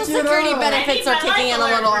social security benefits are kicking in a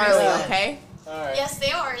little early, okay? Alright. Yes,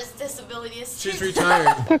 they are. It's disability assistance. She's retired.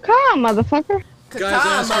 Caca, motherfucker. Guys,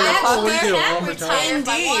 ask her what we do. I'm Actually, retired.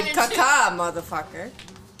 Indeed, caca, motherfucker.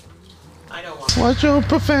 I don't want What's your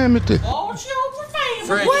profanity? What's your profanity?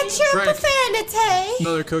 Frank, What's your Frank, profanity?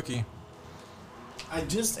 another cookie. I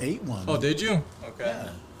just ate one. Oh, did you? Okay.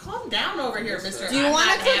 Calm down over here, mister. Do you I'm want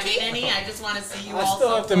not a cookie? having any. I just want to see you I all.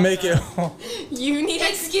 still have to make it. You need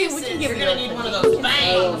excuses. We can give You're you gonna a need one of cookie. those On the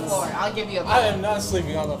bangs. floor. I'll give you a I cookie. am not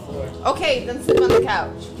sleeping on the floor. Okay, then sleep on the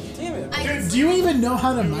couch. Damn it. Dude, do you even know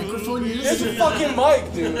how to microphone use? It's a fucking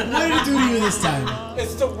mic, dude. What did it do to you this time?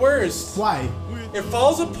 It's the worst. Why? It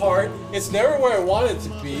falls apart. It's never where I want it to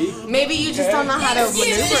be. Maybe you just don't know how to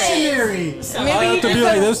maneuver it. Stationary. I have to be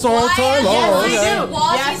like this the whole time? Oh, we okay. do.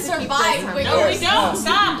 Wazzy Yes, to keep survived. this Wait, No, we wait. don't.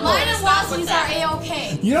 Stop. Mine and Stop with Wazzy's that. are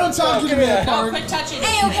A-okay. You don't talk to give me me that. that Don't part. quit touching it.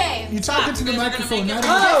 A-okay. You're talking to the microphone, not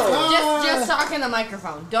Oh. Just talk in the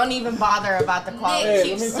microphone. Don't even bother about the quality. Hey,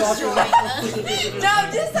 Keeps let me talk to destroying us.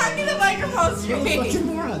 No, just talk in the microphone straight. fucking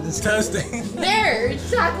moron. This guy. Testing. There,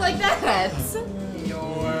 talk like that.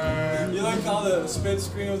 You like how the spit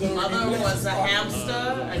screen was over Mother here? was a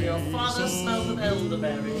hamster, and your father smelled of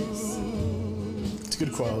elderberries. It's a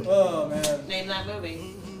good quote. Oh, man. Name that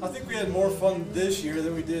movie. I think we had more fun this year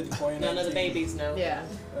than we did in 2019. None of the babies know. Yeah,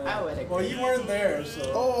 I would agree. Well, you weren't there,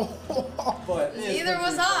 so. Oh. But Neither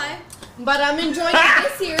was I. But I'm enjoying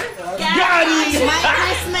it this year. Got him! My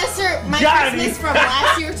Christmas from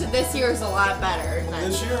last year to this year is a lot better. than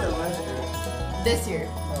This year or last year? This year.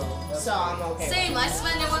 Oh, that's So I'm okay. Same. I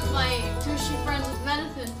spend it with my douchey friends with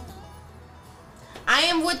medicine. I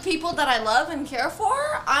am with people that I love and care for.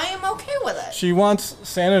 I am okay with it. She wants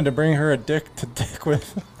Santa to bring her a dick to dick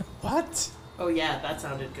with. What? Oh yeah, that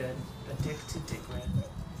sounded good. A dick to dick with.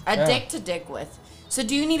 A Yeah. dick to dick with. So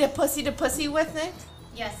do you need a pussy to pussy with, Nick?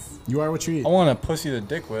 Yes. You are what you eat. I want a pussy to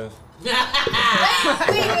dick with. Wait.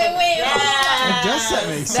 I guess that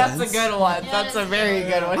makes sense. That's a good one. Yeah, That's a that's very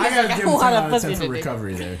good one. I He's gotta like, give I him 10 want a out of 10 pussy for to dick.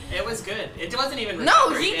 recovery there. It was good. It wasn't even. No,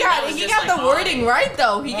 recovery. he It got was he just got the like, wording right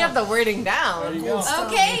though. He got the wording down. There you go.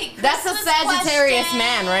 Okay. That's a Christmas Sagittarius question.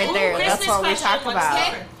 man right Ooh, there. That's Christmas what we question. talk What's about.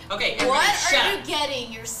 Okay. Okay, everybody What shut are up. you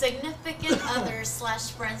getting your significant other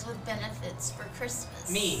 / friends with benefits for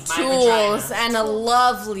Christmas? Me, my Tools vagina. and a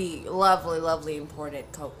lovely, lovely, lovely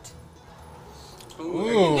imported coat.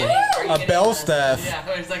 Ooh, Are you a getting bell the- staff. Yeah,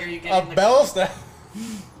 it's like, are you A getting the bell staff.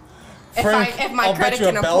 If my I'll credit bet you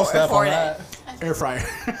a can bell staff afford on it. that. Air fryer.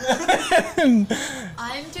 I'm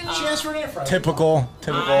doing. She asked for an air fryer. Typical.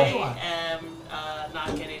 I am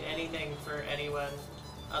not getting anything for anyone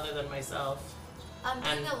other than myself. I'm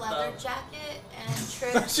doing And a leather jacket and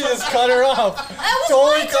trip. She just cut her off. That was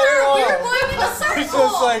Totally my cut her turn. We were off. going in a circle. She's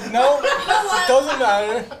just like, nope, You know what? doesn't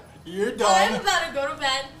matter. You're I'm done. about to go to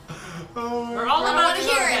bed. We're all I about wanna to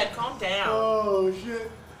hear hear it. it. Calm down. Oh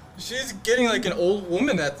shit. She's getting like an old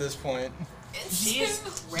woman at this point. She's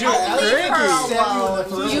Dude, cranky.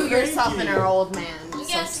 You yourself and her old man.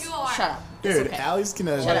 Yes, you are. Shut up. Dude, okay. Allie's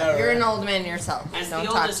gonna. Shut up. You're an old man yourself. As Don't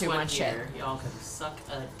the talk oldest too one much here, shit. y'all can suck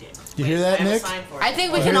a dick. You hear that, I have a Nick? sign for it. I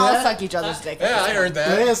think we You can hear all that? suck each other's dick. Yeah, I heard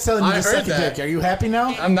that. Leia's telling you I to suck heard a that. dick. Are you happy now?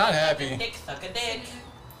 I'm not happy. Dick, suck a dick.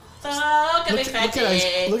 Suck a big fat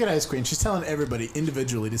dick. Look at Ice Queen. She's telling everybody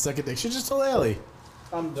individually to suck a dick. She just told Allie.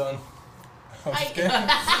 I'm done. Put your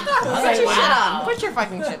shit on. Put your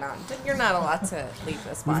fucking shit on. You're not allowed to leave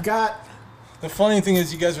this spot. We've got The funny thing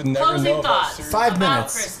is, you guys would never Closing know about thoughts. serious. 5 About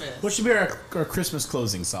minutes. Christmas. What should be our Christmas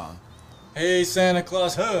closing song? Hey Santa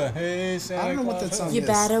Claus, huh? Hey Santa Claus. I don't know what that song huh. is. You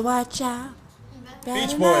better watch out. Beach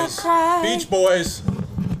Better not Boys. cry. Beach Boys.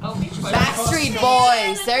 Oh, Beach Boys. Backstreet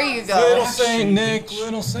Boys. There you Little go. Saint Nick,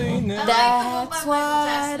 Little Saint Nick. That's what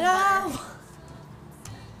I.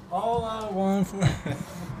 All I want for.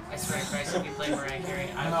 I swear to Christ, if you play Mariah Carey,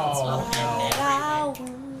 I No, will stop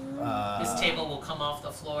everything. Uh, This table will come off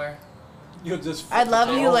the floor. You'll just. I love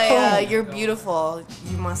you, Oh, Leia. You're beautiful.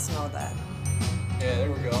 You must know that. Yeah,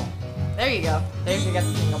 there we go. There you go. There you get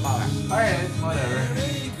the thing about her. Alright, whatever.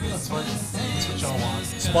 That's what y'all want.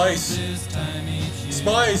 Spice.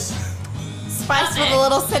 Spice. Spice with a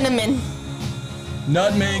little cinnamon.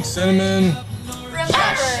 Nutmeg, cinnamon, Remember,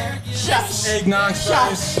 eggnog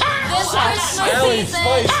spice. this Christmas Allie, season.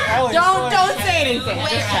 spice. Allie, Don't spice. say anything. Wait,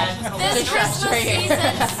 Just shush. this Just shush Christmas right here. season,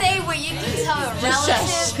 say what you can tell a Just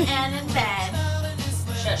relative shush. and in bed.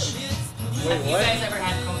 Shush. Wait, Have you what? guys ever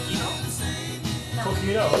had coquito?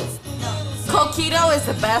 Coquito. Coquito is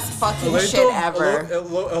the best fucking Elote? shit ever.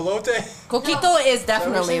 Elote? Coquito is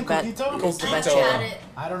definitely Is that what best. you're saying, It's the best Coquito. shit. Had it.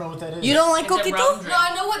 I don't know what that is. You don't like It's a rum coquito? drink. No, I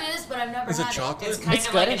know what it is, but I've never Is had it chocolate? It's kind It's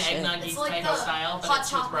of good like an as shit. eggnog It's East like Tahoe the style, but hot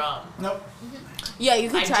it's with chocolate. rum. Nope. Yeah, you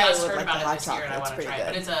could I try it just with heard like the about it hot this year and I chocolate. It's want to pretty try it.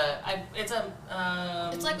 But good.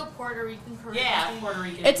 it's It's like a Puerto Rican curry. yeah, Puerto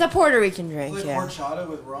Rican. It's a Puerto Rican drink, Like yeah. horchata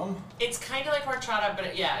with rum? It's kind of like horchata,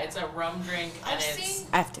 but yeah, it's a rum drink and I've it's seen.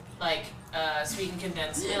 I have to be. like sweetened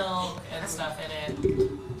condensed milk and stuff in it.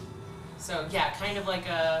 So yeah, kind of like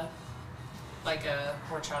a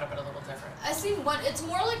horchata, but a little different. I seen one. It's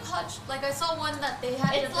more like hot. Like I saw one that they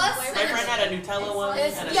had It's different less flavors. My friend had a Nutella one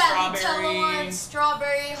It's, and a yeah, strawberry. Nutella one,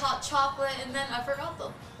 strawberry, hot chocolate, and then I forgot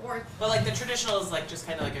the fourth. But like the traditional is like just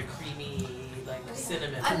kind of like a creamy like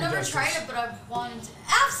cinnamon. I've never tried it, but I've wanted to.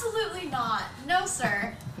 Absolutely not. No,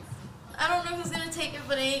 sir. I don't know who's gonna take it,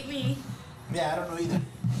 but it ain't me. Yeah, I don't know either.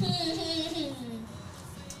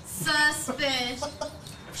 Suspicious.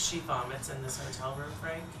 If she vomits in this hotel room,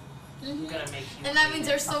 Frank, I'm gonna make you. And that leave. means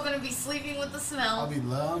they're still gonna be sleeping with the I'll smell. be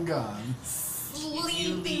long gone. If you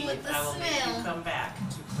Sleeping leave, with the I will make you smell. come back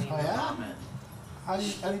to clean Oh, the yeah? vomit. How do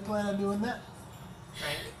you plan on doing that?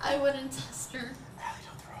 Frank. I wouldn't test her.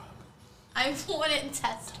 I wouldn't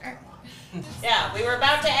test her. Yeah, we were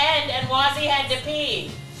about to end and Wazzy had to pee.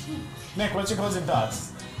 Nick, what's your closing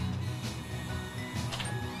thoughts?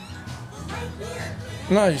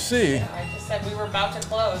 No, you see, I just said we were about to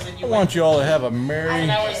close and you I want you all to have a Merry,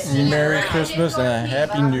 And I was sitting Merry around. Christmas and a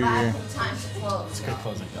Happy New Year. Time to close. Good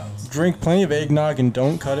closing thoughts. Drink plenty of eggnog and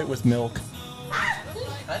don't cut it with milk.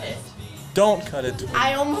 cut it. Don't cut it.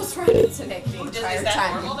 I almost ran into Nick the Is entire that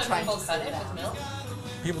time. normal that trying people to cut say it that. with milk?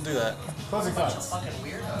 People do that. Closing Bunch of thoughts. fucking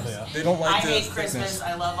weirdos. Yeah. They don't like I the hate thickness. Christmas.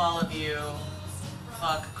 I love all of you.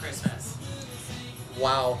 Fuck Christmas.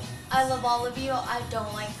 Wow. I love all of you. I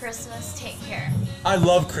don't like Christmas. Take care. I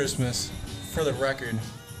love Christmas, for the record.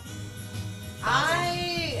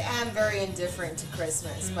 I am very indifferent to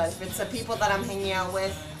Christmas, but if it's the people that I'm hanging out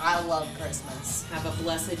with, I love Christmas. Have a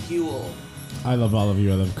blessed Yule. I love all of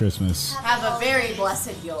you. I love Christmas. Have a very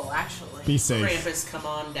blessed Yule, actually. Be safe. Krampus, come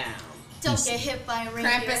on down. Don't get hit by a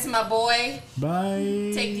reindeer. Krampus, my boy.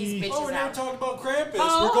 Bye. Take these bitches Oh, we never out. talked about Krampus.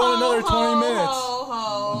 Ho, We're going another ho, 20 minutes. Ho,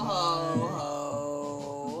 ho, ho,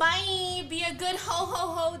 ho. Bye. Be a good ho ho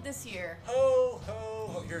ho this year. Ho, ho,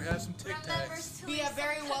 ho. Here, have some Tic Remember Tacs. to Be eat a some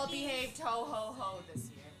very cookies. well behaved ho ho ho this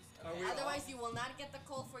year. Otherwise, you will not get the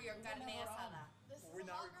call for your carne asada. This is We're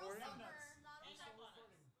not all girl recording? summer.